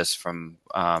lead us from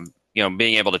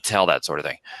being able to tell that sort of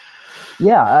thing?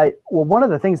 Yeah, well, one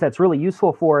of the things that's really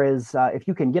useful for is if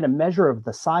you can get a measure of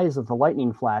the size of the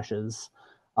lightning flashes,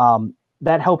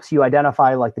 that helps you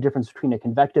identify like the difference between a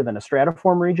convective and a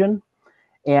stratiform region.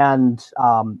 And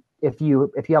if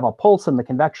you have a pulse in the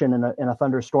convection in a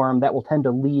thunderstorm, that will tend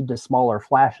to lead to smaller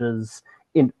flashes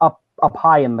up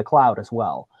high in the cloud as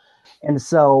well. And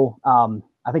so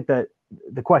I think that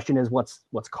the question is what's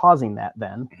causing that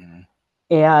then. Mm-hmm.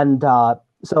 And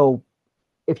so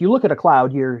if you look at a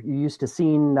cloud, you're used to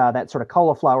seeing that sort of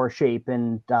cauliflower shape,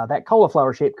 and that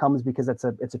cauliflower shape comes because it's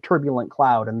a turbulent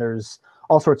cloud, and there's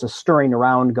all sorts of stirring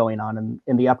around going on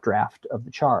in the updraft of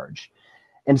the charge.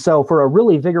 And so for a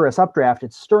really vigorous updraft,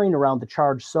 it's stirring around the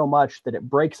charge so much that it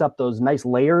breaks up those nice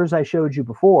layers I showed you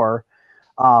before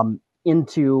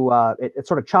into, it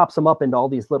sort of chops them up into all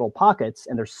these little pockets,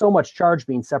 and there's so much charge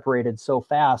being separated so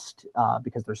fast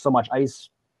because there's so much ice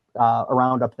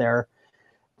around up there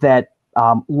that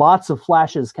Lots of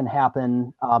flashes can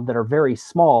happen that are very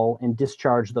small and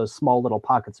discharge those small little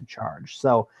pockets of charge.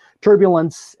 So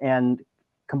turbulence and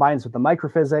combines with the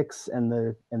microphysics and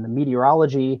the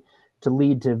meteorology to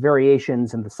lead to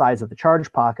variations in the size of the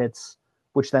charge pockets,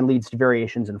 which then leads to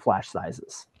variations in flash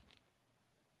sizes.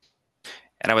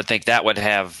 And I would think that would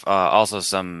have also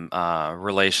some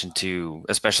relation to,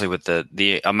 especially with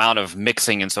the amount of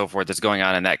mixing and so forth that's going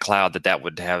on in that cloud, that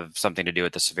would have something to do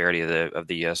with the severity of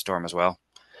the storm as well.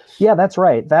 Yeah, that's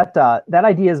right. That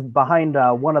idea is behind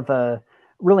one of the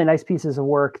really nice pieces of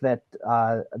work that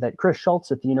Chris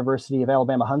Schultz at the University of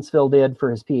Alabama Huntsville did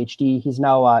for his PhD. He's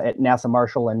now at NASA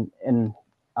Marshall in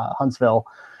Huntsville,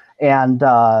 and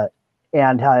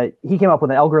he came up with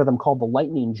an algorithm called the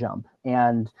lightning jump.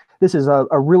 And this is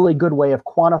a really good way of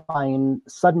quantifying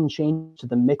sudden change to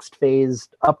the mixed phase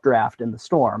updraft in the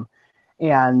storm.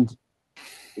 And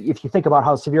if you think about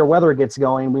how severe weather gets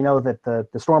going, we know that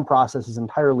the storm process is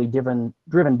entirely driven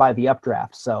by the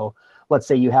updraft. So let's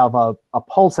say you have a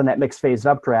pulse in that mixed phase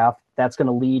updraft, that's going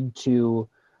to lead to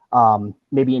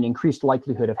maybe an increased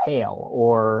likelihood of hail,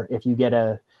 or if you get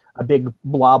a big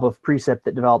blob of precip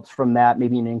that develops from that,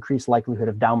 maybe an increased likelihood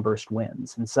of downburst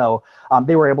winds. And so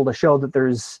they were able to show that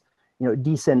there's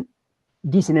decent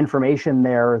information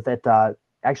there that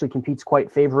actually competes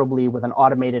quite favorably with an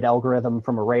automated algorithm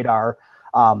from a radar.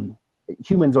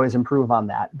 Humans always improve on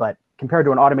that, but compared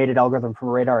to an automated algorithm from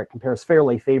a radar, it compares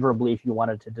fairly favorably if you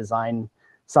wanted to design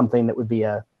something that would be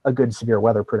a good severe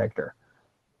weather predictor.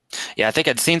 Yeah, I think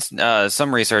I'd seen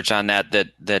some research on that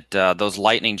those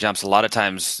lightning jumps, a lot of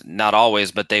times, not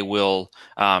always, but they will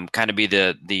kind of be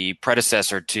the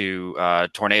predecessor to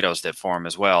tornadoes that form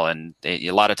as well. And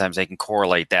a lot of times they can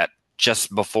correlate that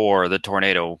just before the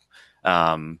tornado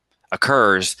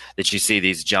occurs, that you see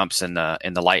these jumps in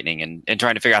the lightning, and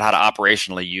trying to figure out how to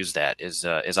operationally use that is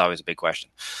always a big question.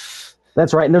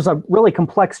 That's right. And there's a really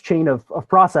complex chain of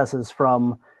processes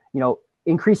from,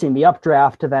 increasing the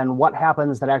updraft to then what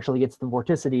happens that actually gets the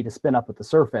vorticity to spin up at the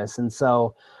surface. And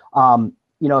so,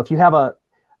 if you have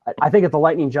I think if the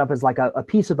lightning jump is like a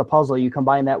piece of the puzzle, you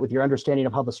combine that with your understanding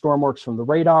of how the storm works from the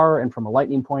radar and from a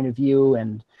lightning point of view,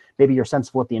 and maybe your sense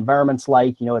of what the environment's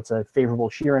like, it's a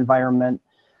favorable shear environment.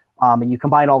 And you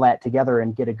combine all that together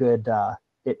and get a good,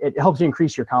 it helps you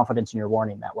increase your confidence in your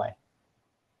warning that way.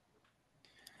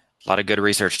 A lot of good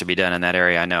research to be done in that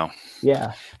area, I know.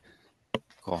 Yeah.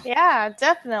 Cool. Yeah,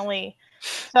 definitely.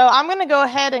 So I'm going to go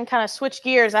ahead and kind of switch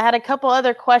gears. I had a couple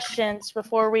other questions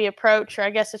before we approach, or I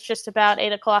guess it's just about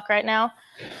 8 o'clock right now.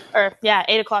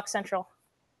 8 o'clock Central.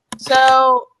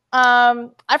 So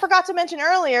I forgot to mention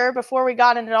earlier, before we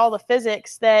got into all the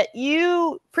physics, that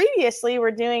you previously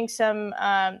were doing some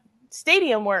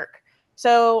stadium work.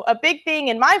 So a big thing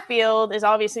in my field is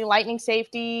obviously lightning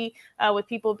safety, with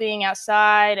people being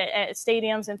outside at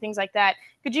stadiums and things like that.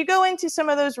 Could you go into some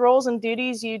of those roles and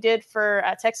duties you did for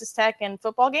Texas Tech and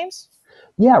football games?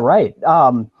 Yeah, right.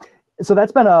 So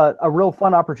that's been a real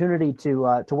fun opportunity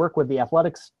to work with the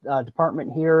athletics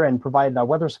department here and provide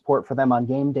weather support for them on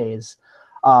game days.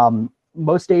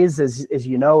 Most days, as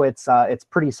you know, it's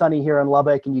pretty sunny here in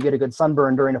Lubbock, and you get a good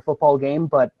sunburn during a football game.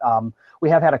 But we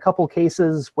have had a couple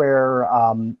cases where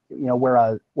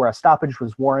where a stoppage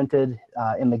was warranted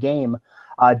in the game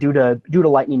due to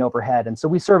lightning overhead, and so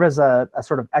we serve as a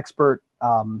sort of experts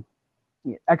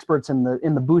in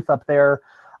the booth up there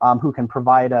who can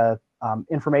provide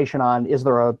information on, is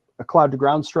there a cloud to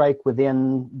ground strike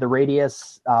within the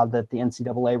radius that the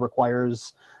NCAA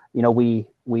requires. We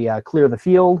clear the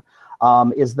field.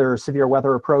 Is there severe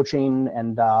weather approaching?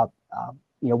 And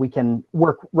we can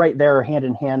work right there hand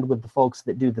in hand with the folks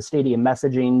that do the stadium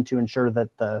messaging to ensure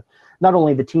that not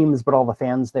only the teams but all the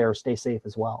fans there stay safe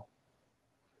as well.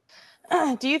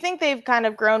 Do you think they've kind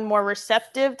of grown more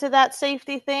receptive to that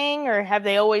safety thing, or have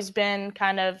they always been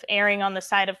kind of erring on the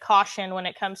side of caution when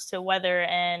it comes to weather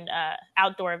and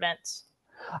outdoor events?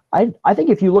 I think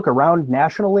if you look around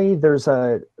nationally, there's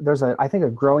I think a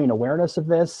growing awareness of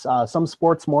this. Some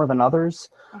sports more than others,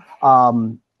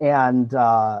 and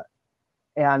I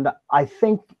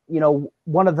think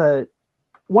one of the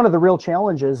real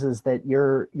challenges is that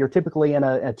you're typically in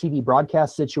a TV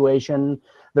broadcast situation.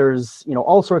 There's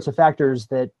all sorts of factors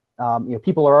that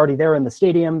people are already there in the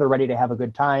stadium. They're ready to have a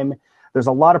good time. There's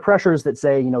a lot of pressures that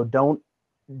say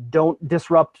don't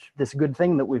disrupt this good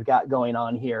thing that we've got going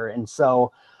on here. And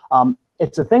so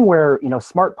it's a thing where,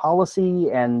 smart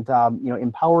policy and,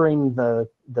 empowering the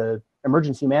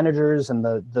emergency managers and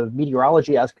the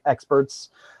meteorology experts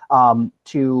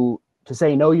to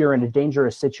say, no, you're in a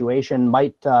dangerous situation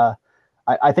might,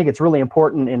 I think it's really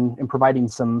important in providing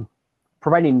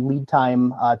lead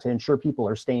time to ensure people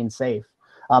are staying safe.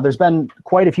 There's been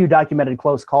quite a few documented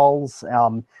close calls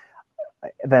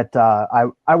that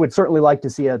I would certainly like to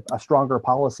see a stronger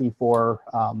policy for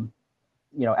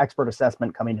expert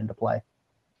assessment coming into play.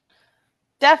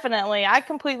 Definitely. I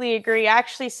completely agree. I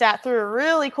actually sat through a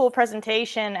really cool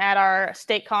presentation at our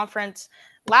state conference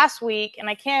last week, and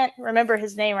I can't remember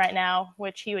his name right now,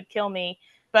 which he would kill me,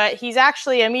 but he's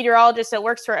actually a meteorologist that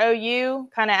works for OU,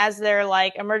 kind of as their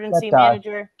like emergency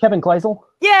manager. Kevin Kleisel?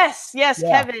 Yes, yeah.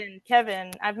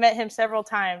 Kevin. I've met him several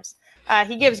times.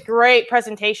 He gives great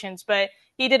presentations, but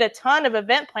he did a ton of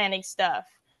event planning stuff.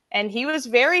 And he was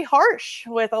very harsh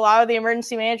with a lot of the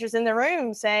emergency managers in the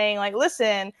room, saying like,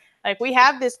 listen, like we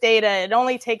have this data, it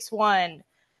only takes one.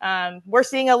 We're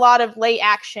seeing a lot of late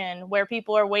action where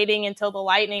people are waiting until the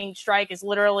lightning strike is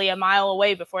literally a mile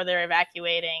away before they're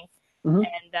evacuating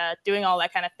and doing all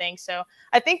that kind of thing. So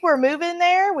I think we're moving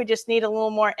there. We just need a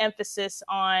little more emphasis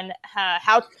on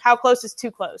how close is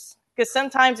too close. Because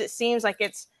sometimes it seems like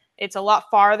it's a lot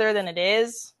farther than it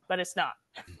is, but it's not.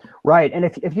 Right. And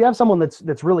if you have someone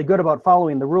that's really good about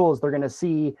following the rules, they're going to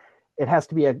see it has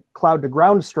to be a cloud to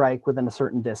ground strike within a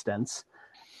certain distance.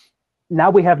 Now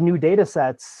we have new data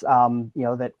sets,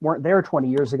 that weren't there 20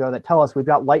 years ago that tell us we've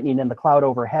got lightning in the cloud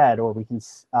overhead, or we can,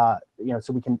 so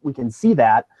we can see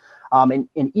that. And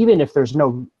even if there's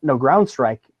no ground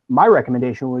strike, my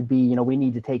recommendation would be, we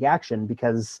need to take action,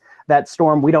 because that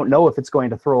storm, we don't know if it's going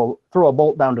to throw a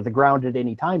bolt down to the ground at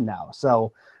any time now.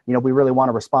 So, we really want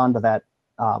to respond to that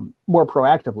more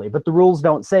proactively. But the rules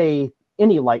don't say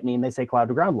any lightning; they say cloud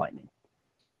to ground lightning.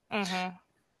 Mm-hmm.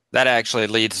 That actually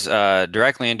leads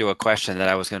directly into a question that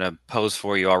I was going to pose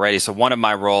for you already. So one of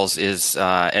my roles is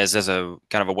as a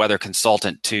kind of a weather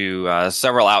consultant to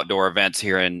several outdoor events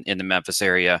here in the Memphis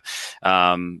area.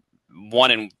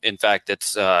 One, in fact,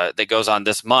 that goes on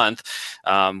this month,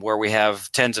 where we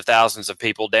have tens of thousands of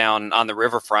people down on the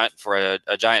riverfront for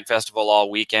a giant festival all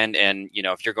weekend. And,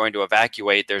 if you're going to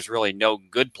evacuate, there's really no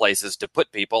good places to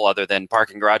put people other than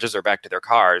parking garages or back to their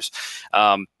cars.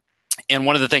 And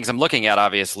one of the things I'm looking at,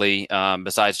 obviously,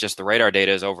 besides just the radar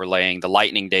data, is overlaying the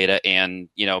lightning data and,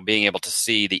 being able to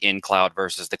see the in-cloud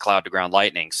versus the cloud-to-ground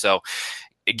lightning. So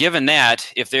given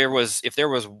that, if there was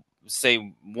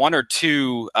say one or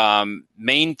two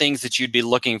main things that you'd be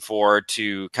looking for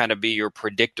to kind of be your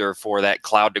predictor for that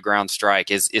cloud-to-ground strike,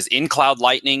 is in-cloud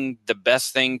lightning the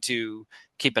best thing to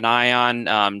keep an eye on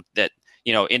that,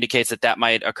 indicates that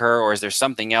might occur, or is there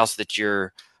something else that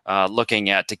you're looking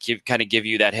at to give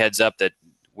you that heads up that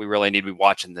we really need to be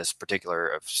watching this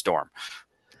particular storm?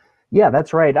 Yeah,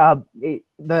 that's right.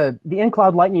 The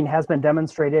in-cloud lightning has been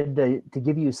demonstrated to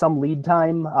give you some lead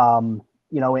time,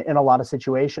 in a lot of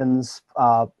situations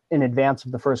in advance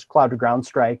of the first cloud-to-ground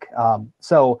strike.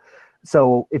 So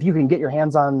if you can get your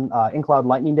hands on in-cloud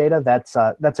lightning data, that's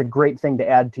a great thing to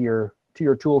add to your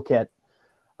toolkit.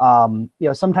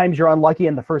 Sometimes you're unlucky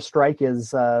and the first strike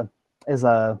is going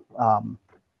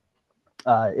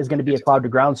to be a cloud to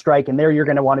ground strike, and there you're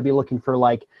going to want to be looking for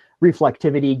like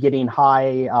reflectivity getting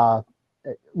high,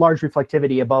 large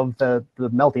reflectivity above the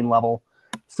melting level,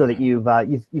 so that you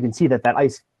can see that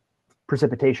ice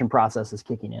precipitation process is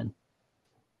kicking in.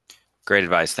 Great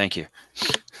advice, thank you.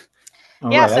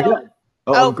 All yeah. right.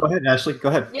 So, go ahead, Ashley. Go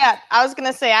ahead. Yeah, I was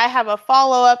gonna say I have a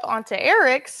follow up onto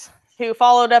Eric's, who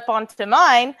followed up onto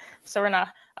mine. So we're in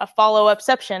a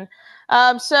follow-upception.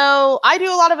 So I do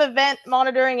a lot of event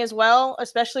monitoring as well,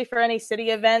 especially for any city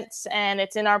events, and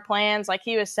it's in our plans, like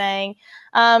he was saying.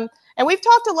 And we've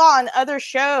talked a lot on other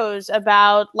shows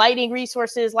about lightning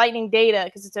resources, lightning data,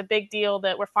 because it's a big deal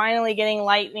that we're finally getting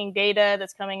lightning data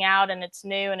that's coming out, and it's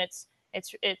new, and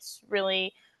it's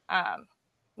really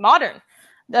modern.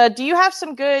 Do you have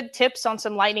some good tips on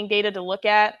some lightning data to look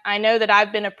at? I know that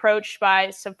I've been approached by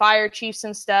some fire chiefs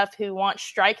and stuff who want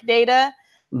strike data,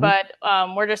 but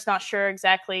we're just not sure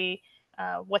exactly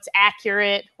what's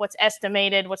accurate, what's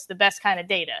estimated, what's the best kind of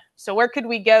data. So where could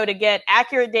we go to get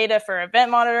accurate data for event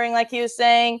monitoring, like he was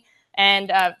saying,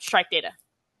 and strike data?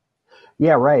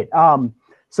 Yeah, right.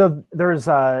 So there's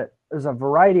a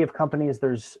variety of companies.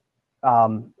 There's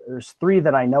three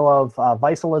that I know of.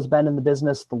 Vaisal has been in the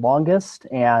business the longest,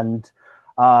 and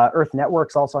Earth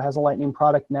Networks also has a lightning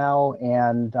product now.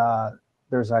 And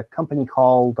there's a company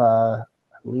called, I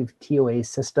believe, TOA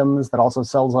Systems that also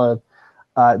sells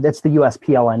that's the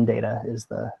USPLN data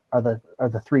are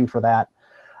the three for that.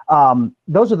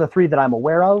 Those are the three that I'm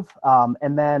aware of.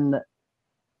 And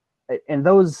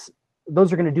those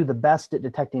are going to do the best at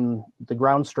detecting the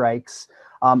ground strikes.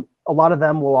 A lot of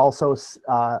them will also,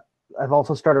 I've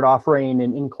also started offering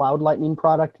an in-cloud lightning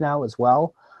product now as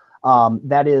well.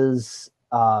 That is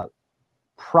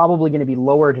probably going to be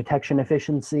lower detection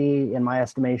efficiency in my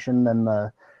estimation than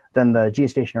the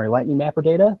geostationary lightning mapper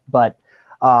data, but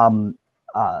all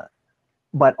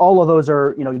of those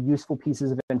are, useful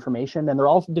pieces of information, and they're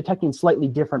all detecting slightly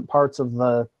different parts of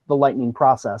the lightning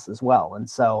process as well. And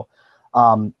so,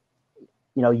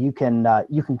 you can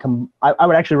I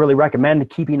would actually really recommend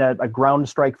keeping a ground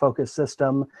strike focused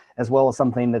system as well as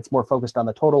something that's more focused on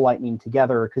the total lightning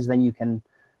together, because then you can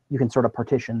sort of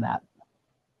partition that.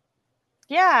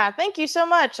 Yeah, thank you so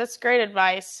much. That's great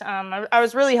advice. I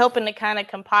was really hoping to kind of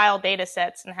compile data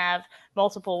sets and have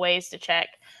multiple ways to check,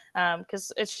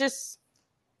 because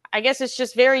I guess it's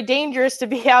just very dangerous to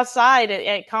be outside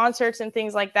at concerts and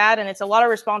things like that, and it's a lot of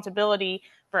responsibility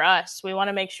for us. We want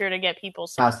to make sure to get people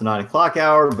past the 9 o'clock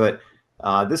hour, but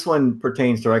this one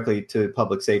pertains directly to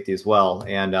public safety as well.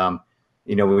 And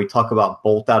when we talk about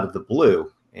bolt out of the blue,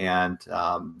 and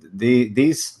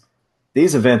these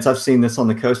events, I've seen this on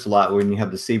the coast a lot, when you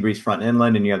have the sea breeze front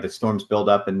inland and you have the storms build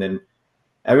up, and then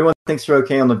everyone thinks they're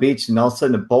okay on the beach, and all of a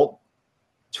sudden a bolt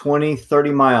 20,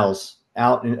 30 miles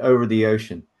out and over the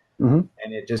ocean. Mm-hmm.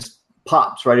 And it just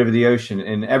pops right over the ocean,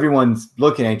 and everyone's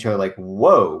looking at each other like,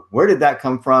 whoa, where did that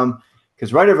come from?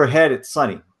 Because right overhead it's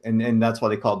sunny, and that's why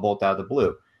they call it bolt out of the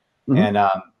blue. Mm-hmm.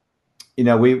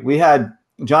 And we had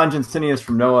John Jensenius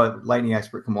from NOAA lightning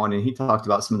expert come on, and he talked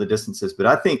about some of the distances, but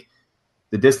I think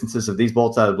the distances of these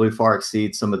bolts out of the blue far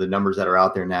exceed some of the numbers that are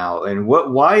out there now. And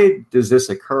why does this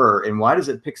occur, and why does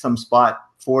it pick some spot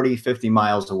 40, 50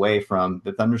 miles away from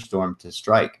the thunderstorm to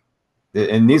strike?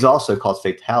 And these also cause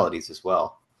fatalities as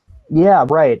well. Yeah,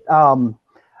 right. I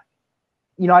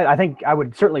think I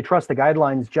would certainly trust the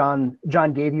guidelines John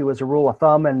gave you as a rule of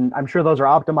thumb, and I'm sure those are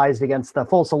optimized against the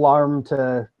false alarm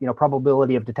to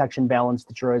probability of detection balance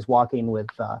that you're always walking with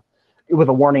a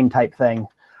warning type thing.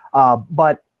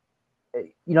 But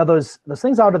those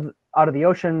things out of the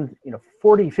ocean,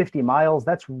 40, 50 miles,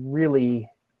 that's really,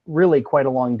 really quite a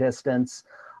long distance.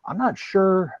 I'm not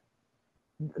sure.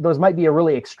 Those might be a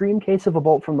really extreme case of a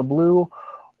bolt from the blue,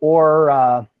 or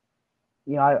I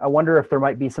wonder if there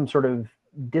might be some sort of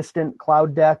distant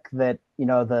cloud deck that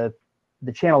the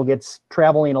channel gets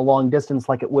traveling a long distance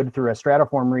like it would through a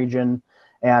stratiform region,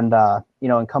 and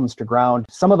and comes to ground.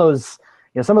 Some of those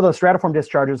stratiform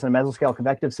discharges in a mesoscale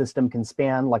convective system can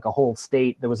span like a whole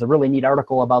state. There was a really neat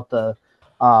article about the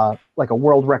like a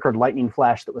world record lightning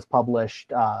flash that was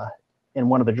published in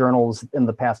one of the journals in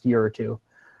the past year or two.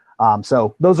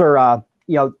 So those are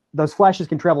those flashes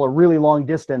can travel a really long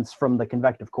distance from the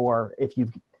convective core if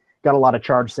you've got a lot of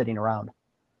charge sitting around.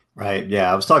 Right.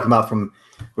 Yeah, I was talking about from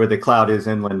where the cloud is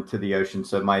inland to the ocean,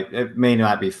 so it may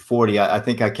not be 40. I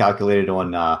think I calculated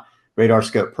on Radar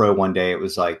Scope Pro one day. It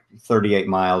was like 38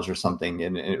 miles or something,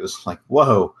 and it was like,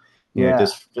 whoa,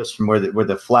 just from where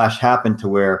the flash happened to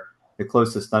where the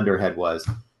closest thunderhead was.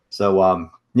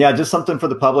 So just something for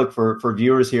the public, for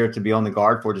viewers here to be on the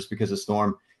guard for, just because the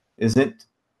storm isn't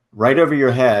right over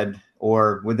your head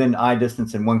or within eye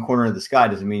distance in one corner of the sky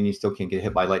doesn't mean you still can't get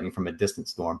hit by lightning from a distant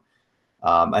storm.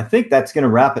 I think that's going to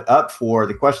wrap it up for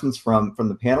the questions from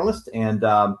the panelists, and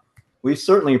we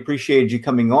certainly appreciated you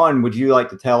coming on. Would you like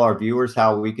to tell our viewers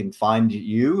how we can find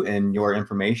you and your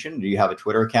information? Do you have a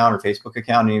Twitter account or Facebook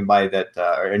account? Anybody that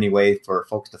or any way for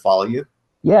folks to follow you?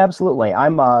 Yeah, absolutely.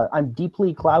 I'm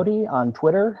Deeply Cloudy on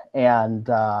Twitter, and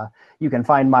you can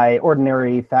find my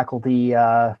ordinary faculty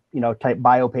type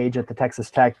bio page at the Texas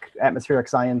Tech Atmospheric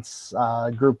Science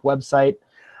Group website.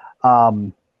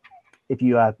 If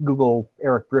you Google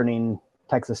Eric Bruning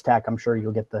Texas Tech, I'm sure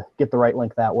you'll get the right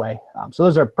link that way. So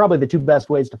those are probably the two best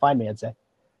ways to find me, I'd say.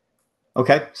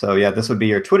 Okay, so yeah, this would be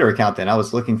your Twitter account then. I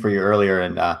was looking for you earlier,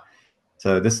 and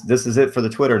so this is it for the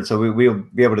Twitter, and so we'll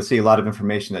be able to see a lot of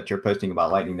information that you're posting about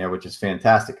lightning there, which is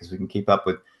fantastic because we can keep up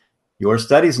with your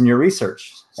studies and your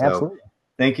research. So absolutely.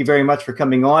 Thank you very much for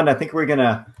coming on. I think we're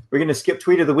gonna skip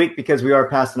tweet of the week because we are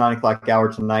past the 9 o'clock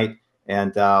hour tonight,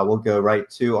 and we'll go right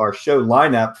to our show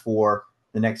lineup for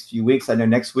the next few weeks. I know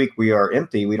next week we are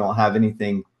empty. We don't have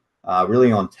anything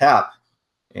really on tap.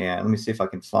 And let me see if I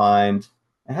can find.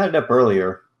 I had it up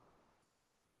earlier.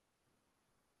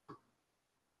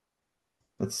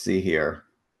 Let's see here.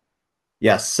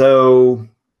 Yes. So,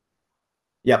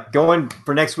 going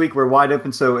for next week, we're wide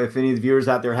open. So if any of the viewers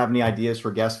out there have any ideas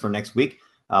for guests for next week,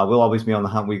 we'll always be on the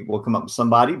hunt. We'll come up with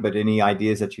somebody, but any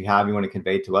ideas that you have, you want to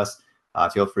convey to us,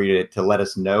 feel free to let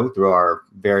us know through our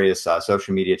various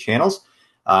social media channels.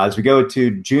 As we go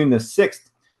to June the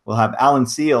 6th, we'll have Alan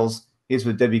Seals. He's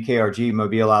with WKRG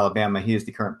Mobile, Alabama. He is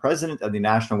the current president of the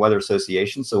National Weather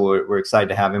Association. So we're excited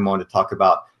to have him on to talk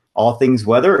about all things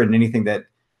weather and anything that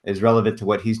is relevant to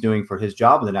what he's doing for his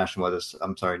job in the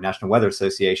National Weather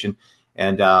Association.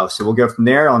 And so we'll go from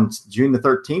there. On June the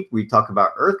 13th, we talk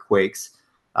about earthquakes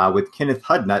with Kenneth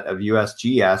Hudnut of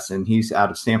USGS, and he's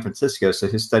out of San Francisco. So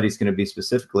his study is going to be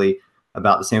specifically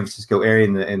about the San Francisco area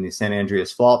and the San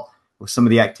Andreas Fault, with some of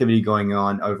the activity going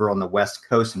on over on the West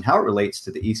Coast and how it relates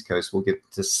to the East Coast. We'll get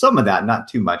to some of that, not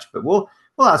too much, but we'll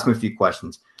ask him a few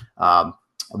questions.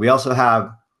 We also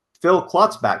have Phil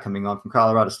Klotzbach coming on from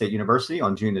Colorado State University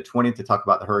on June the 20th to talk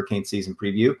about the hurricane season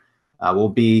preview. We'll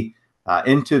be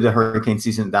into the hurricane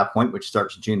season at that point, which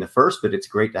starts June the 1st, but it's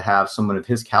great to have someone of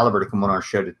his caliber to come on our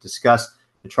show to discuss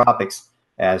the tropics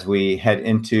as we head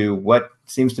into what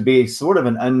seems to be sort of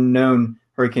an unknown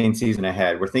hurricane season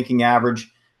ahead. We're thinking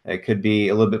average. It could be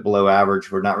a little bit below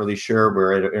average. We're not really sure.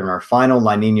 We're in our final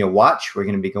La Nina watch. We're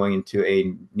going to be going into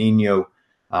a Nino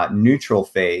neutral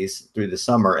phase through the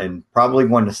summer, and probably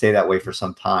going to stay that way for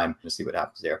some time to see what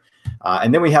happens there.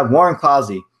 And then we have Warren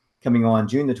Causey coming on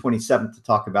June the 27th to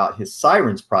talk about his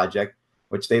Sirens project,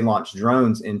 which they launched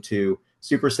drones into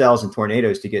supercells and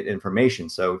tornadoes to get information.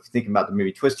 So if you think about the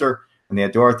movie Twister and they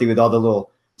had Dorothy with all the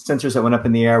little sensors that went up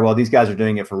in the air, well, these guys are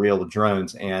doing it for real with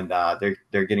drones, and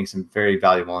they're getting some very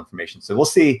valuable information. So we'll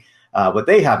see what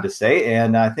they have to say.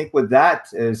 And I think with that,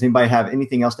 does anybody have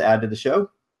anything else to add to the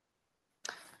show?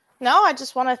 No, I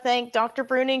just want to thank Dr.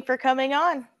 Bruning for coming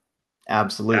on.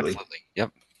 Absolutely. Yep. You're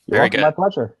Very welcome. good. My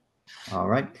pleasure. All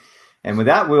right. And with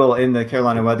that, we'll end the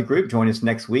Carolina Weather Group. Join us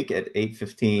next week at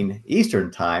 8:15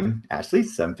 Eastern Time, Ashley,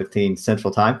 7:15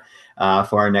 Central Time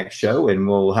for our next show. And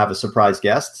we'll have a surprise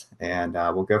guest, and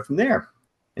we'll go from there.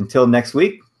 Until next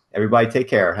week, everybody take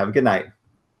care. Have a good night.